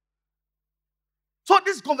back there. So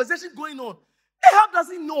this conversation going on, Ahab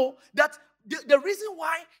doesn't know that the reason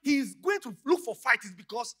why he is going to look for fight is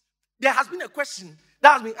because there has been a question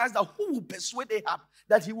that has been asked that who will persuade Ahab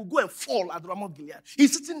that he will go and fall at Ramoth Gilead.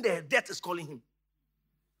 He's sitting there, death is calling him.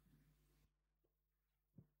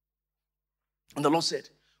 And the Lord said,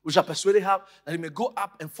 we shall persuade Ahab that he may go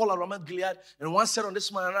up and fall at Ramoth Gilead. And one said on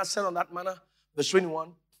this manner, another said on that manner. Verse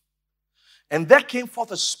 21. And there came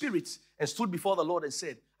forth a spirit and stood before the Lord and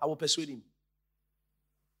said, I will persuade him.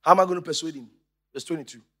 How am I going to persuade him? Verse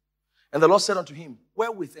 22. And the Lord said unto him,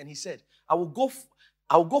 wherewith? And he said, I will go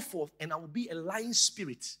forth and I will be a lying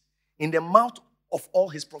spirit in the mouth of all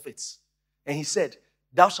his prophets. And he said,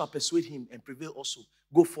 thou shalt persuade him and prevail also.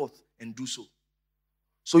 Go forth and do so.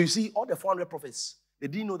 So you see, all the 400 prophets, they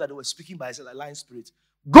didn't know that they were speaking by a lying spirit.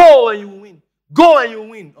 Go and you will win. Go and you will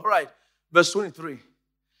win. All right. Verse 23.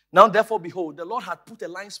 Now therefore, behold, the Lord had put a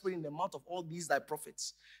lying spirit in the mouth of all these thy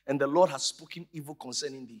prophets, and the Lord has spoken evil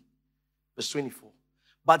concerning thee. Verse 24.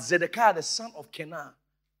 But Zedekiah, the son of Kenana,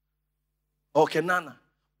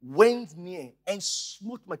 went near and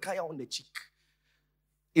smote Micaiah on the cheek.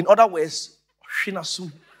 In other words,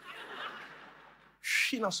 Shinasum.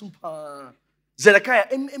 Zedekiah,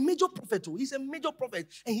 a major prophet too. He's a major prophet.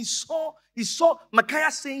 And he saw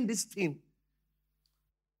Micaiah saying this thing.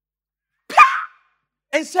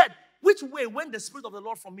 And said, which way went the Spirit of the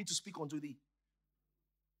Lord from me to speak unto thee?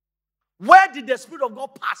 Where did the Spirit of God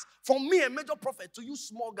pass from me, a major prophet, to you,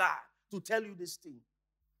 small guy, to tell you this thing?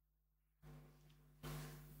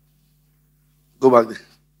 Go back there.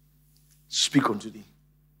 Speak unto thee.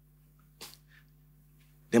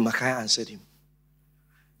 Then Micaiah answered him.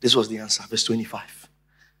 This was the answer, verse 25.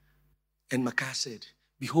 And Micaiah said,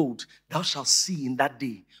 behold, thou shalt see in that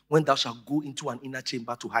day when thou shalt go into an inner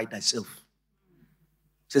chamber to hide thyself.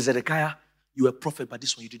 Says Zedekiah, you were a prophet, but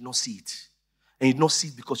this one you did not see it. And you did not see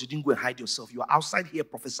it because you didn't go and hide yourself. You are outside here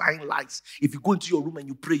prophesying lies. If you go into your room and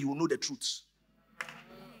you pray, you will know the truth.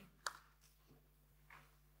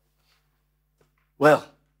 Well,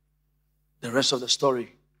 the rest of the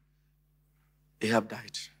story, Ahab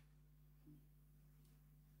died.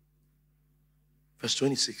 Verse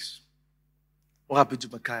 26. What happened to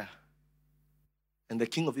Micaiah? And the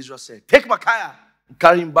king of Israel said, take Micaiah and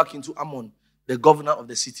carry him back into Ammon, the governor of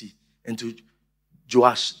the city, and to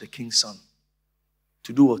Joash, the king's son.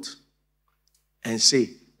 To do what? And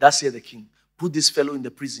say, thus saith the king, put this fellow in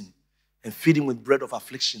the prison and feed him with bread of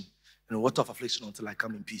affliction and water of affliction until I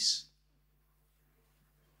come in peace.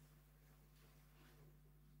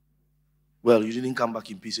 Well, you didn't come back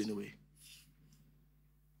in peace anyway.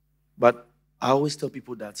 But I always tell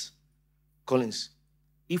people that, Collins,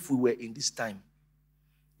 if we were in this time,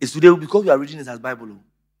 it's today because we are reading it as Bible.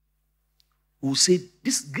 We will say,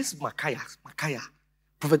 this Micaiah,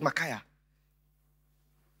 Prophet Micaiah,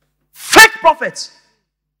 fake prophet.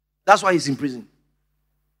 That's why he's in prison.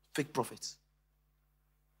 Fake prophet.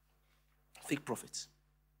 Fake prophet.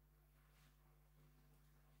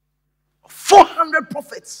 400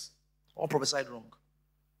 prophets all prophesied wrong.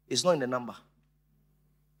 It's not in the number.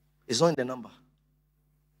 It's not in the number.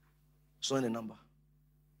 It's not in the number.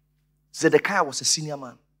 Zedekiah was a senior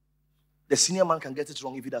man. The senior man can get it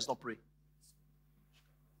wrong if he does not pray.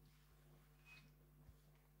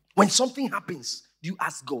 When something happens, do you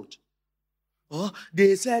ask God? Oh,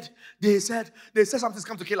 they said something's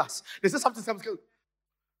come to kill us. They said something's come to kill us.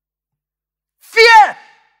 Fear!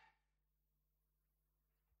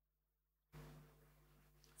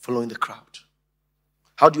 Following the crowd.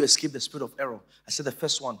 How do you escape the spirit of error? I said the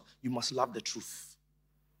first one, you must love the truth.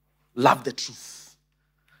 Love the truth.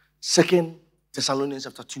 2 Thessalonians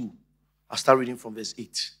chapter 2. I'll start reading from verse 8.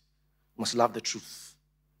 You must love the truth.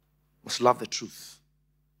 You must love the truth.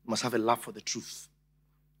 You must have a love for the truth.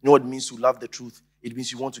 You know what it means to love the truth? It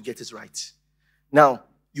means you want to get it right. Now,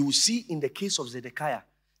 you will see in the case of Zedekiah,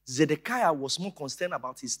 Zedekiah was more concerned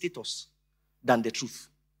about his status than the truth.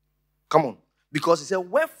 Come on. Because he said,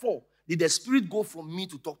 wherefore did the Spirit go from me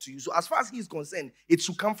to talk to you? So as far as he is concerned, it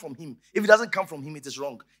should come from him. If it doesn't come from him, it is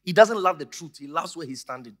wrong. He doesn't love the truth. He loves where he's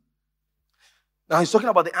standing. Now he's talking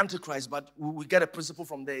about the Antichrist, but we get a principle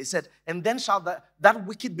from there. He said, and then shall that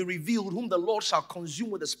wicked be revealed, whom the Lord shall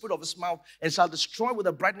consume with the spirit of his mouth, and shall destroy with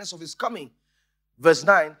the brightness of his coming. Verse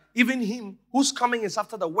 9, even him whose coming is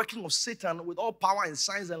after the working of Satan with all power and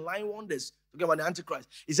signs and lying wonders. Talking about the Antichrist.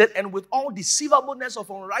 He said, and with all deceivableness of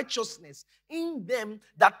unrighteousness in them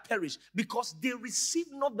that perish, because they receive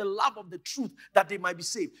not the love of the truth that they might be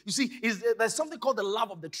saved. You see, there's something called the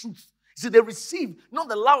love of the truth. See, they receive not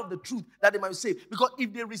the love of the truth that they might be saved. Because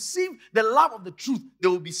if they receive the love of the truth, they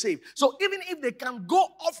will be saved. So even if they can go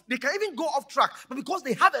off, they can even go off track. But because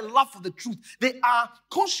they have a love for the truth, they are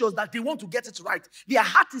conscious that they want to get it right. Their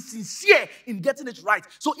heart is sincere in getting it right.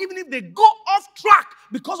 So even if they go off track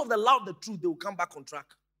because of the love of the truth, they will come back on track.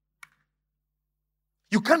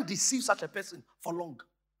 You can't deceive such a person for long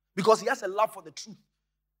because he has a love for the truth.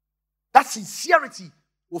 That sincerity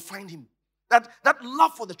will find him. That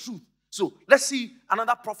love for the truth. So let's see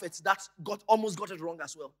another prophet that almost got it wrong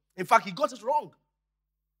as well. In fact, he got it wrong.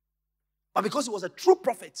 But because he was a true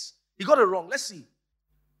prophet, he got it wrong. Let's see.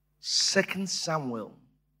 2 Samuel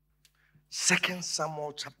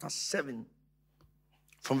chapter 7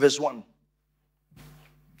 from verse 1.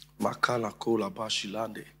 Makala kola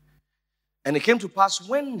bashilande. And it came to pass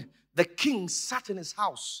when the king sat in his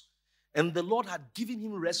house and the Lord had given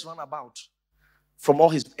him rest round about from all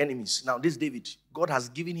his enemies. Now, this David, God has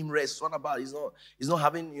given him rest round about. He's not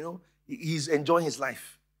having, he's enjoying his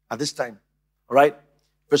life at this time. All right?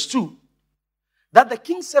 Verse 2. That the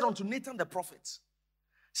king said unto Nathan the prophet,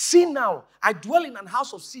 see now, I dwell in an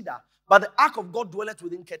house of cedar, but the ark of God dwelleth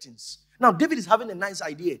within curtains. Now, David is having a nice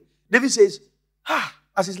idea. David says,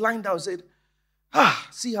 as he's lying down, he said,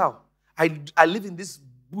 see how I live in this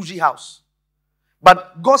bougie house.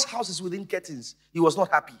 But God's house is within curtains. He was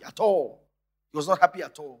not happy at all. He was not happy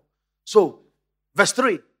at all. So, verse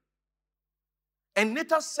 3. And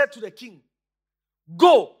Nathan said to the king,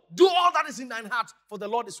 go, do all that is in thine heart, for the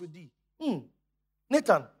Lord is with thee.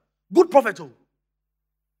 Nathan, good prophet.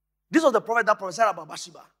 This was the prophet that prophesied about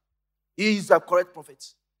Bathsheba. He is a correct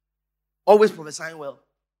prophet. Always prophesying well.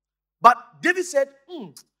 But David said,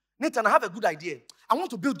 Nathan, I have a good idea. I want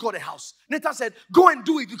to build God a house. Nathan said, go and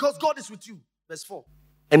do it because God is with you. Verse 4.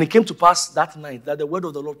 And it came to pass that night that the word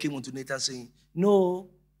of the Lord came unto Nathan saying, no,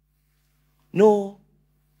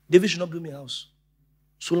 David should not build me a house.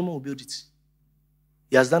 Solomon will build it.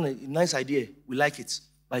 He has done a nice idea. We like it,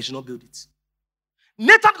 but he should not build it.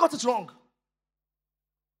 Nathan got it wrong.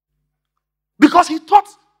 Because he thought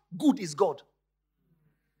good is God.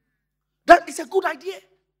 That is a good idea.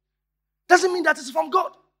 Doesn't mean that it's from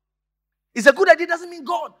God. It's a good idea, doesn't mean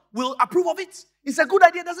God will approve of it. It's a good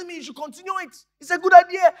idea, doesn't mean you should continue it. It's a good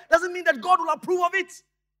idea, doesn't mean that God will approve of it.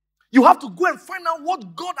 You have to go and find out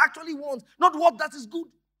what God actually wants, not what that is good.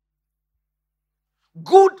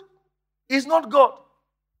 Good is not God.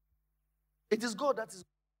 It is God that is.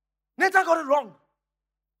 Nathan got it wrong.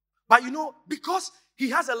 But because he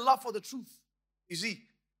has a love for the truth, you see,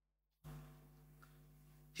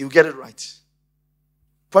 he'll get it right.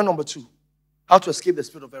 Point number 2, how to escape the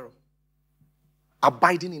spirit of error.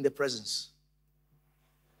 Abiding in the presence.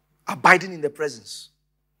 Abiding in the presence.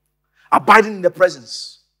 Abiding in the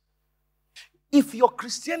presence. If your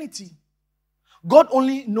Christianity, God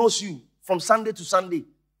only knows you from Sunday to Sunday,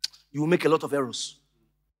 you will make a lot of errors.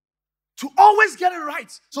 To always get it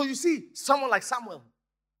right. So you see, someone like Samuel.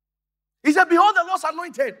 He said, behold the Lord's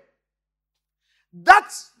anointed.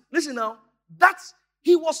 Listen now,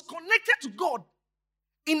 he was connected to God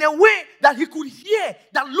in a way that he could hear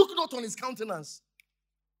that looked not on his countenance.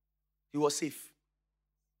 He was safe.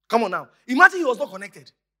 Come on now. Imagine he was not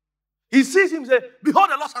connected. He sees him say, behold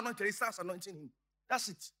the Lord's anointed. He starts anointing him. That's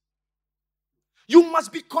it. You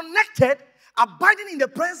must be connected, abiding in the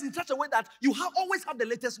presence in such a way that you always have the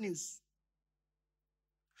latest news.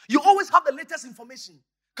 You always have the latest information.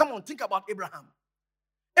 Come on, think about Abraham.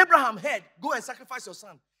 Abraham heard, go and sacrifice your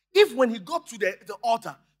son. If when he got to the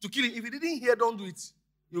altar to kill him, if he didn't hear, don't do it.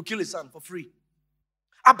 You'll kill his son for free.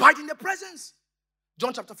 Abide in the presence.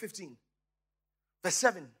 John chapter 15, verse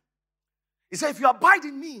 7. He said, if you abide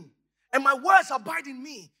in me, and my words abide in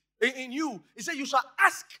me, in you, he said, you shall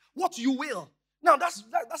ask what you will. Now, that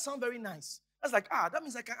sounds very nice. That's like, that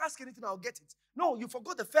means I can ask anything, I'll get it. No, you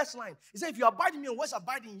forgot the first line. He said, if you abide in me and words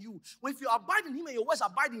abide in you, well, if you abide in him and your words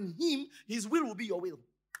abide in him, his will be your will.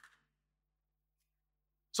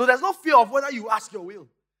 So there's no fear of whether you ask your will.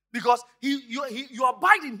 Because you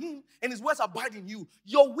abide in him and his words abide in you.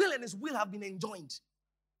 Your will and his will have been enjoined.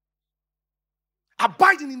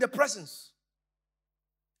 Abiding in the presence.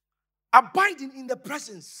 Abiding in the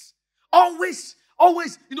presence. Always,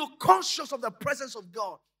 conscious of the presence of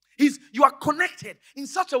God. You are connected in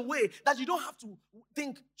such a way that you don't have to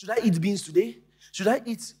think, should I eat beans today? Should I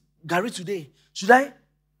eat Gary today? Should I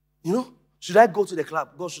go to the club?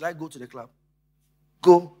 God, should I go to the club?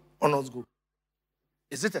 Go or not go?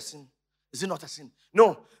 Is it a sin? Is it not a sin?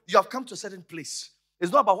 No, you have come to a certain place.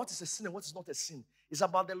 It's not about what is a sin and what is not a sin. It's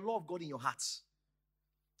about the law of God in your heart.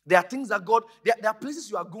 There are things that there are places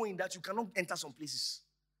you are going that you cannot enter some places.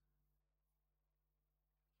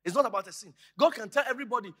 It's not about a sin. God can tell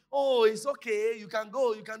everybody, oh, it's okay, you can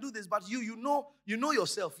go, you can do this, but you know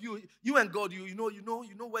yourself. You and God, you know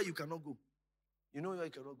where you cannot go. You know where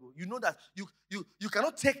you cannot go. You know that you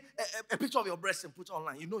cannot take a picture of your breast and put it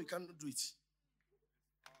online. You know you cannot do it.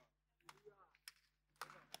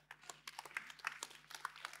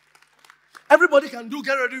 Everybody can do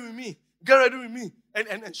get ready with me. Get ready with me.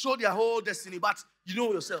 And show their whole destiny. But you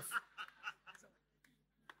know yourself.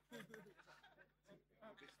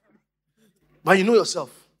 But you know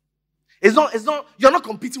yourself. It's not, you're not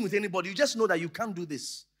competing with anybody. You just know that you can't do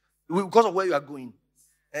this because of where you are going.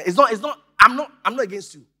 It's not, I'm not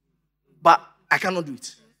against you. But I cannot do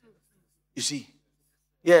it. You see?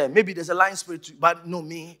 Yeah, maybe there's a lying spirit too, but no,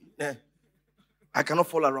 me, I cannot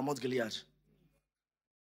follow Ramoth Gilead.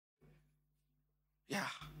 Yeah.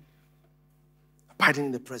 Abiding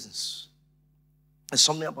in the presence. There's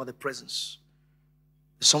something about the presence.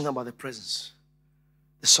 There's something about the presence.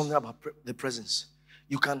 There's something about the presence.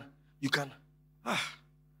 You can, can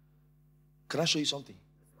I show you something?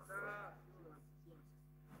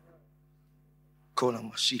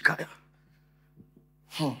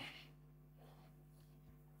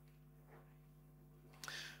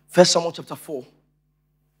 First Samuel chapter 4.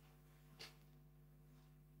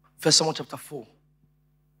 First Samuel chapter 4.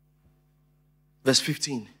 Verse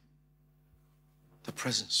 15. The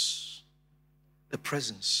presence. The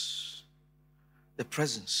presence. The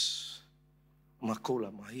presence.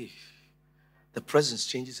 Makola Mahi. The presence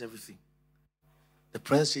changes everything. The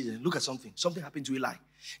presence changes. Look at something. Something happened to Eli.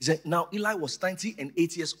 He said, now Eli was 90 and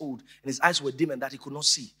 8 years old, and his eyes were dim and that he could not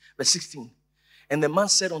see. Verse 16. And the man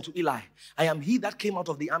said unto Eli, I am he that came out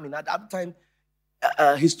of the army. Now, at that time,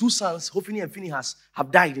 his two sons, Hophni and Phinehas,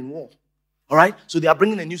 have died in war. All right? So they are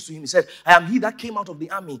bringing the news to him. He said, I am he that came out of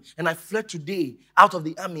the army, and I fled today out of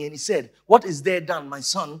the army. And he said, what is there done, my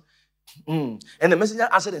son? And the messenger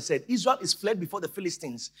answered and said, Israel is fled before the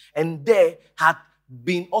Philistines, and there had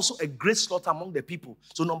been also a great slaughter among the people.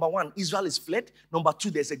 So number one, Israel is fled. Number two,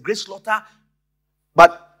 there's a great slaughter.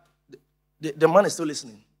 But the man is still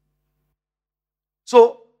listening.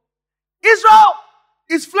 So, Israel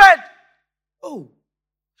is fled. Oh.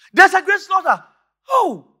 There's a great slaughter.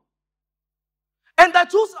 Oh. And the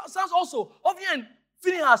two sons also, Hophni and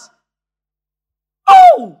Phinehas,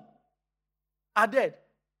 oh, are dead.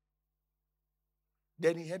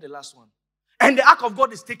 Then he heard the last one. And the ark of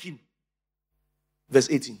God is taken. Verse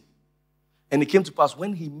 18. And it came to pass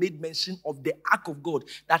when he made mention of the ark of God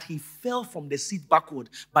that he fell from the seat backward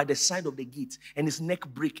by the side of the gate, and his neck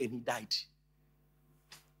brake and he died.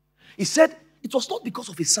 He said it was not because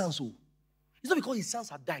of his sons. Oh. It's not because his sons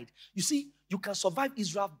had died. You see, you can survive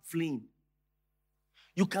Israel fleeing.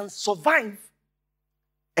 You can survive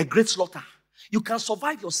a great slaughter. You can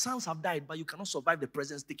survive your sons have died, but you cannot survive the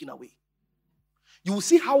presence taken away. You will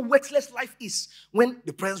see how worthless life is when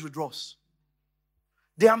the presence withdraws.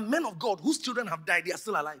 There are men of God whose children have died. They are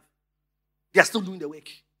still alive. They are still doing the work.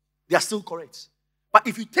 They are still correct. But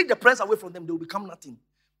if you take the presence away from them, they will become nothing.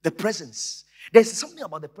 The presence. There's something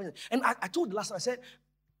about the presence. And I told you last time, I said,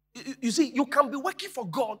 you see, you can be working for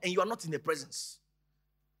God and you are not in the presence.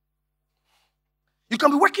 You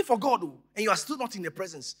can be working for God and you are still not in the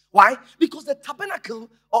presence. Why? Because the tabernacle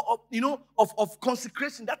of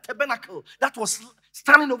consecration, that tabernacle that was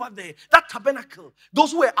standing over there, that tabernacle,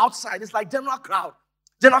 those who were outside, it's like general crowd.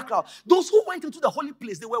 Those who went into the holy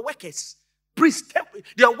place, they were workers. Priests,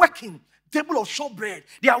 they are working. Table of showbread.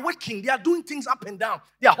 They are working. They are doing things up and down.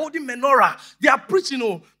 They are holding menorah. They are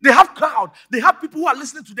preaching. They have crowd. They have people who are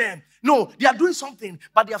listening to them. No, they are doing something,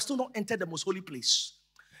 but they have still not entered the most holy place.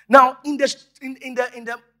 Now, in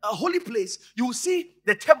the holy place, you will see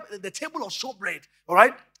the table of showbread. All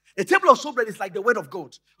right. The table of showbread is like the word of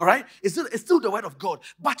God. All right. It's still the word of God.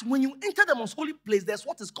 But when you enter the most holy place, there's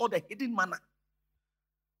what is called the hidden manna.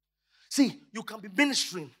 See, you can be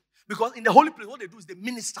ministering because in the holy place, what they do is they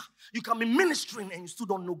minister. You can be ministering and you still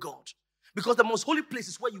don't know God. Because the most holy place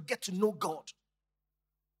is where you get to know God.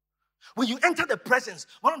 When you enter the presence,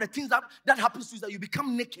 one of the things that happens to you is that you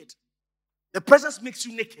become naked. The presence makes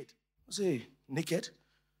you naked. Say, naked?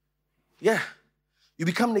 Yeah. You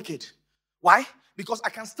become naked. Why? Because I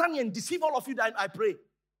can stand here and deceive all of you that I pray.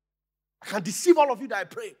 I can deceive all of you that I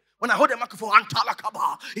pray. When I hold the microphone,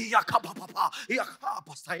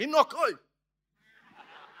 Pastor Enoch,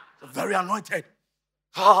 very anointed.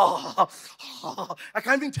 I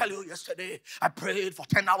can't even tell you yesterday, I prayed for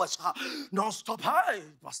 10 hours, non-stop. Hi,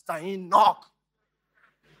 Pastor Enoch.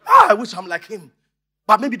 I wish I'm like him.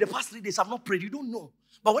 But maybe the past 3 days I've not prayed. You don't know.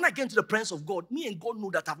 But when I get into the presence of God, me and God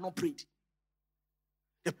know that I've not prayed.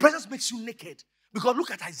 The presence makes you naked. Because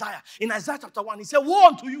look at Isaiah. In Isaiah chapter 1, he said, woe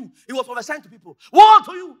unto you. He was prophesying to people. Woe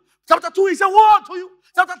unto you. Chapter 2, he said, woe unto you.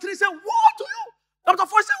 Chapter 3, he said, woe unto you. Chapter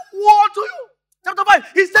 4, he said, woe unto you. Chapter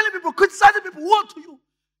 5, he's telling people, criticizing people, woe unto you.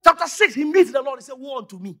 Chapter 6, he meets the Lord. He said, woe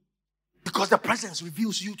unto me. Because the presence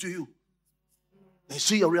reveals you to you. And you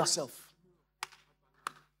see your real self.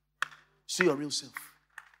 See your real self.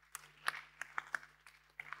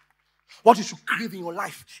 What you should crave in your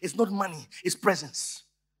life is not money, it's presence.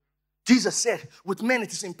 Jesus said, with men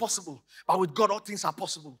it is impossible, but with God all things are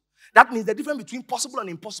possible. That means the difference between possible and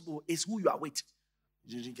impossible is who you are with.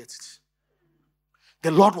 You didn't get it.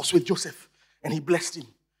 The Lord was with Joseph and he blessed him.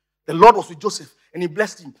 The Lord was with Joseph and he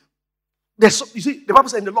blessed him. You see, the Bible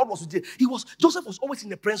said the Lord was with him. Joseph was always in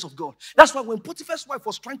the presence of God. That's why when Potiphar's wife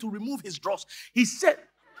was trying to remove his dross, he said,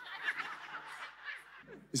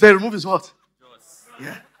 remove his what? Dross.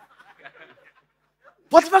 Yeah.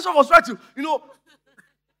 Potiphar's wife was trying to,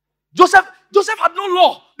 Joseph had no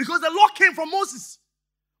law because the law came from Moses.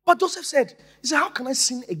 But Joseph said, how can I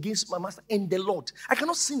sin against my master and the Lord? I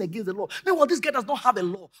cannot sin against the Lord. Meanwhile, this guy does not have a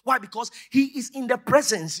law. Why? Because he is in the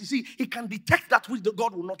presence. You see, he can detect that which the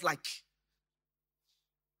God will not like.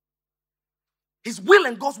 His will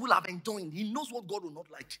and God's will have enjoined. He knows what God will not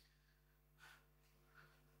like.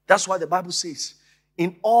 That's why the Bible says,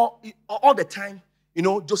 in all the time,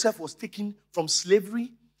 Joseph was taken from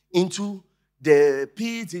slavery into the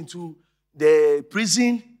pit, into the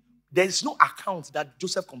prison. There is no account that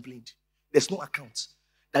Joseph complained. There's no account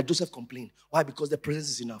that Joseph complained. Why? Because the presence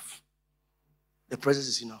is enough. The presence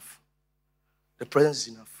is enough. The presence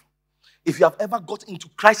is enough. If you have ever got into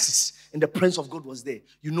crisis and the presence of God was there,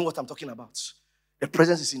 you know what I'm talking about. The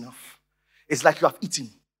presence is enough. It's like you have eaten.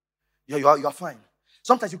 You are fine.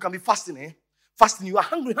 Sometimes you can be fasting, Fasting, you are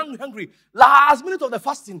hungry. Last minute of the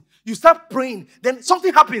fasting, you start praying. Then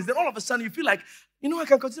something happens. Then all of a sudden, you feel like, I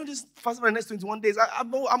can continue this fasting for the next 21 days.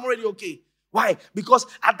 I'm already okay. Why? Because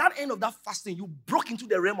at that end of that fasting, you broke into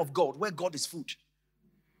the realm of God, where God is food.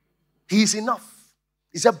 He is enough.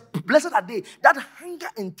 He said, blessed are they that hunger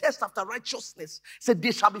and thirst after righteousness. He said,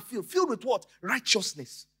 they shall be filled. Filled with what?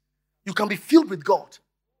 Righteousness. You can be filled with God.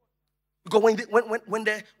 Because when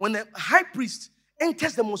the high priest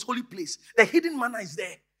enters the most holy place, the hidden manna is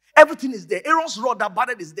there. Everything is there. Aaron's rod that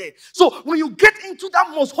budded is there. So when you get into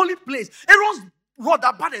that most holy place, Aaron's rod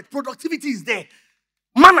that budded, productivity is there.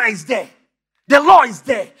 Manna is there. The law is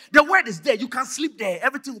there. The word is there. You can sleep there.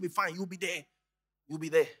 Everything will be fine. You'll be there. You'll be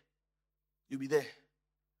there. You'll be there.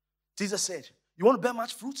 Jesus said, you want to bear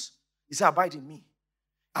much fruits? He said, abide in me.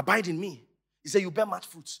 Abide in me. He said, you bear much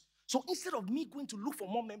fruits. So instead of me going to look for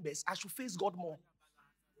more members, I should face God more.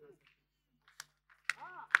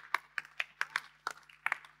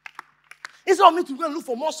 Instead of me to go and look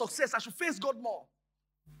for more success, I should face God more.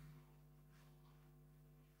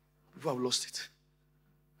 People have lost it.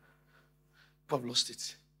 People have lost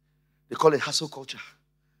it. They call it hustle culture.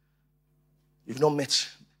 You've not met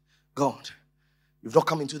God. You've not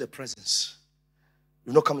come into the presence.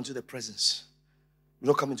 You've not come into the presence. You've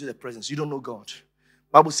not come into the presence. You don't know God.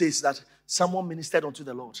 Bible says that someone ministered unto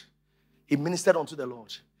the Lord. He ministered unto the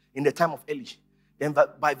Lord in the time of Eli. Then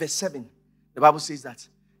by verse 7, the Bible says that,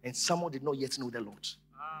 and someone did not yet know the Lord.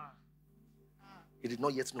 He did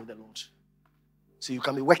not yet know the Lord. So you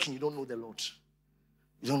can be working, you don't know the Lord.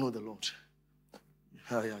 You don't know the Lord.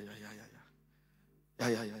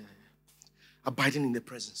 Yeah. Abiding in the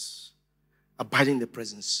presence. Abiding in the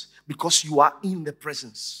presence. Because you are in the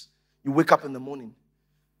presence. You wake up in the morning,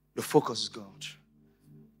 your focus is God.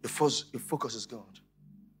 Your focus is God.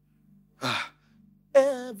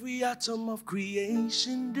 Every atom of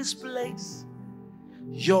creation displays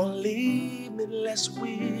your limitless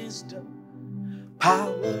wisdom,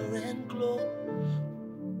 power and glory.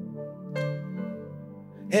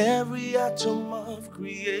 Every atom of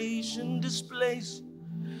creation displays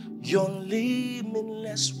your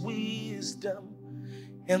limitless wisdom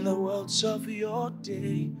and the words of your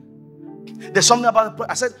day. There's something about the,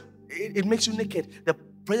 I said it makes you naked. The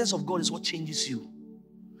presence of God is what changes you.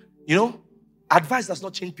 Advice does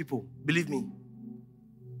not change people. Believe me.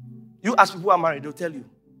 You ask people who are married, they'll tell you.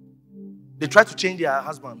 They try to change their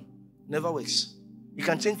husband. Never works. You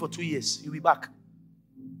can change for 2 years. You'll be back.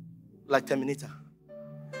 Like Terminator.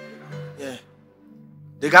 Yeah.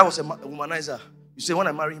 The guy was a womanizer. You say, when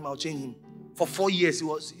I marry him, I'll change him. For 4 years, he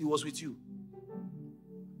was with you.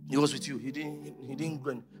 He was with you. He didn't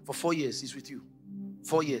go. For 4 years, he's with you.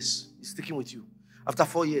 4 years, he's sticking with you. After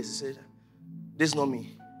 4 years, he said, this is not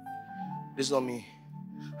me. This is not me.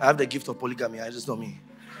 I have the gift of polygamy. This is not me.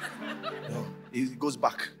 He goes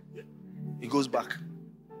back. He goes back.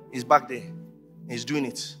 He's back there. He's doing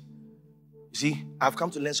it. You see, I've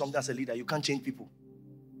come to learn something as a leader. You can't change people.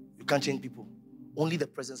 You can't change people. Only the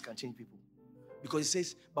presence can change people. Because it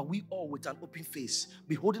says, but we all with an open face,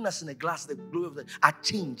 beholding us in a glass, the glory of the are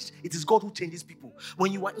changed. It is God who changes people.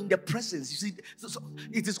 When you are in the presence, you see,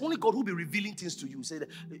 it is only God who will be revealing things to you.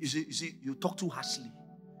 You see, you talk too harshly.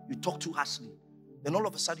 You talk too harshly. Then all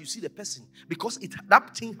of a sudden you see the person. Because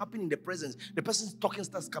that thing happened in the presence, the person's talking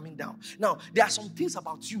starts coming down. Now, there are some things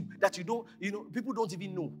about you that people don't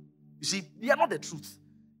even know. You see, they are not the truth.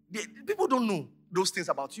 People don't know those things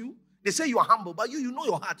about you. They say you are humble, but you know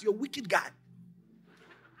your heart. You're a wicked guy.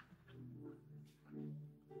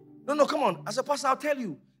 No, come on. As a pastor, I'll tell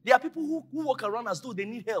you. There are people who walk around as though they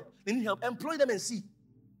need help. They need help. Employ them and see.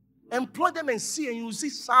 Employ them and see, and you see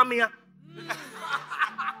Samia.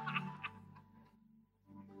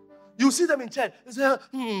 You see them in church. They say,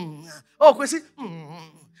 Oh, Kwesi,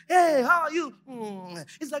 hey, how are you?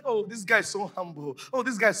 It's like, oh, this guy is so humble. Oh,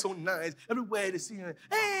 this guy is so nice. Everywhere they see him.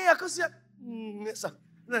 Hey, I can see yes, sir.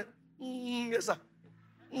 Yes, sir.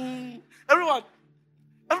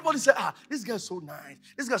 Everybody say, this guy's so nice.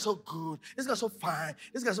 This guy's so good. This guy's so fine.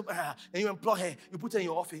 This guy's so and you employ her. You put her in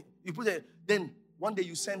your office. You put her. Then one day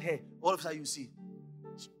you send her. All of a sudden you see.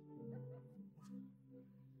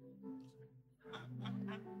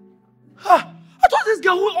 I thought this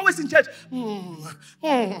girl who always in church.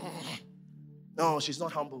 No, she's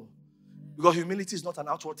not humble. Because humility is not an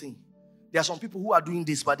outward thing. There are some people who are doing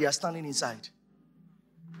this, but they are standing inside.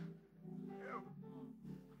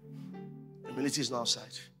 Humility is not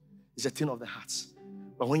outside. It's a thing of the heart.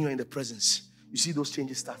 But when you're in the presence, you see those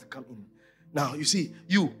changes start to come in. Now, you see,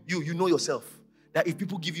 you know yourself. That if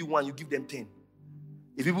people give you 1, you give them 10.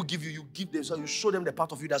 If people give you give them. So you show them the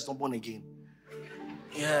part of you that's not born again.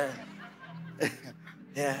 Yeah.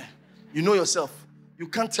 Yeah. You know yourself. You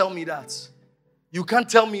can't tell me that. You can't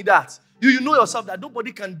tell me that. You know yourself that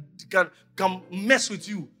nobody can mess with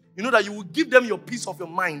you. You know that you will give them your peace of your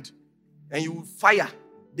mind. And you will fire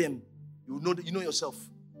them. You know yourself.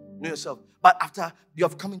 You know yourself. But after you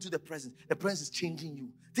have come into the presence is changing you.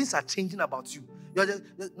 Things are changing about you.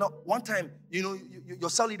 One time, your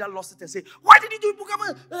cell leader lost it and say, why did you do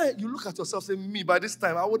it? You look at yourself and say, me, by this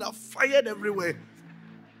time, I would have fired everywhere.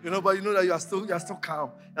 But you know that you are still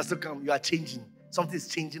calm. You're still calm. You are changing. Something is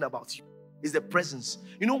changing about you. It's the presence.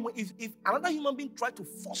 If another human being tried to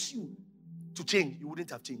force you to change, you wouldn't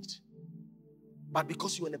have changed. But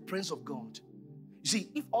because you are in the presence of God, you see,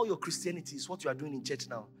 if all your Christianity is what you are doing in church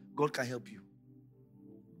now, God can help you.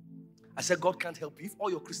 I said God can't help you. If all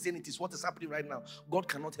your Christianity is what is happening right now, God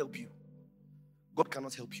cannot help you. God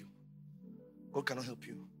cannot help you. God cannot help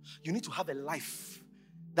you. You need to have a life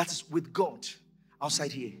that is with God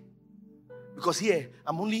outside here. Because here,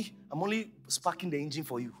 I'm only sparking the engine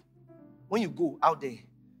for you. When you go out there,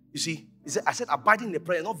 you see, I said abiding in the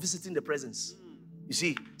presence, not visiting the presence. You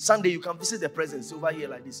see, Sunday you can visit the presence over here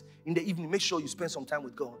like this. In the evening, make sure you spend some time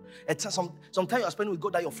with God. And some time you are spending with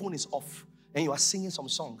God that your phone is off. And you are singing some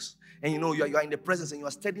songs. And you are in the presence and you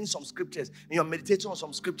are studying some scriptures. And you are meditating on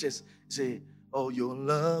some scriptures. You say, oh, your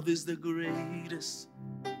love is the greatest,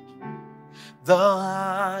 the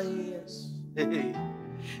highest,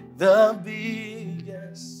 the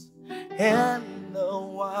biggest, and the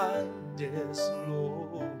widest,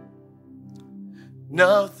 Lord.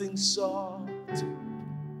 Nothing soft,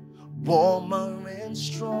 warmer and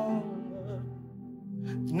stronger,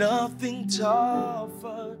 nothing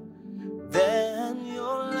tougher than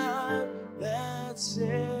your life that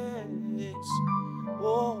saves.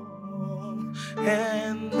 Oh,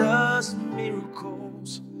 and does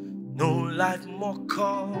miracles, no life more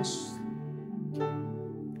cost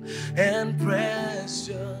and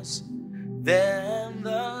precious than the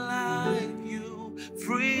life you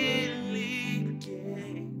freely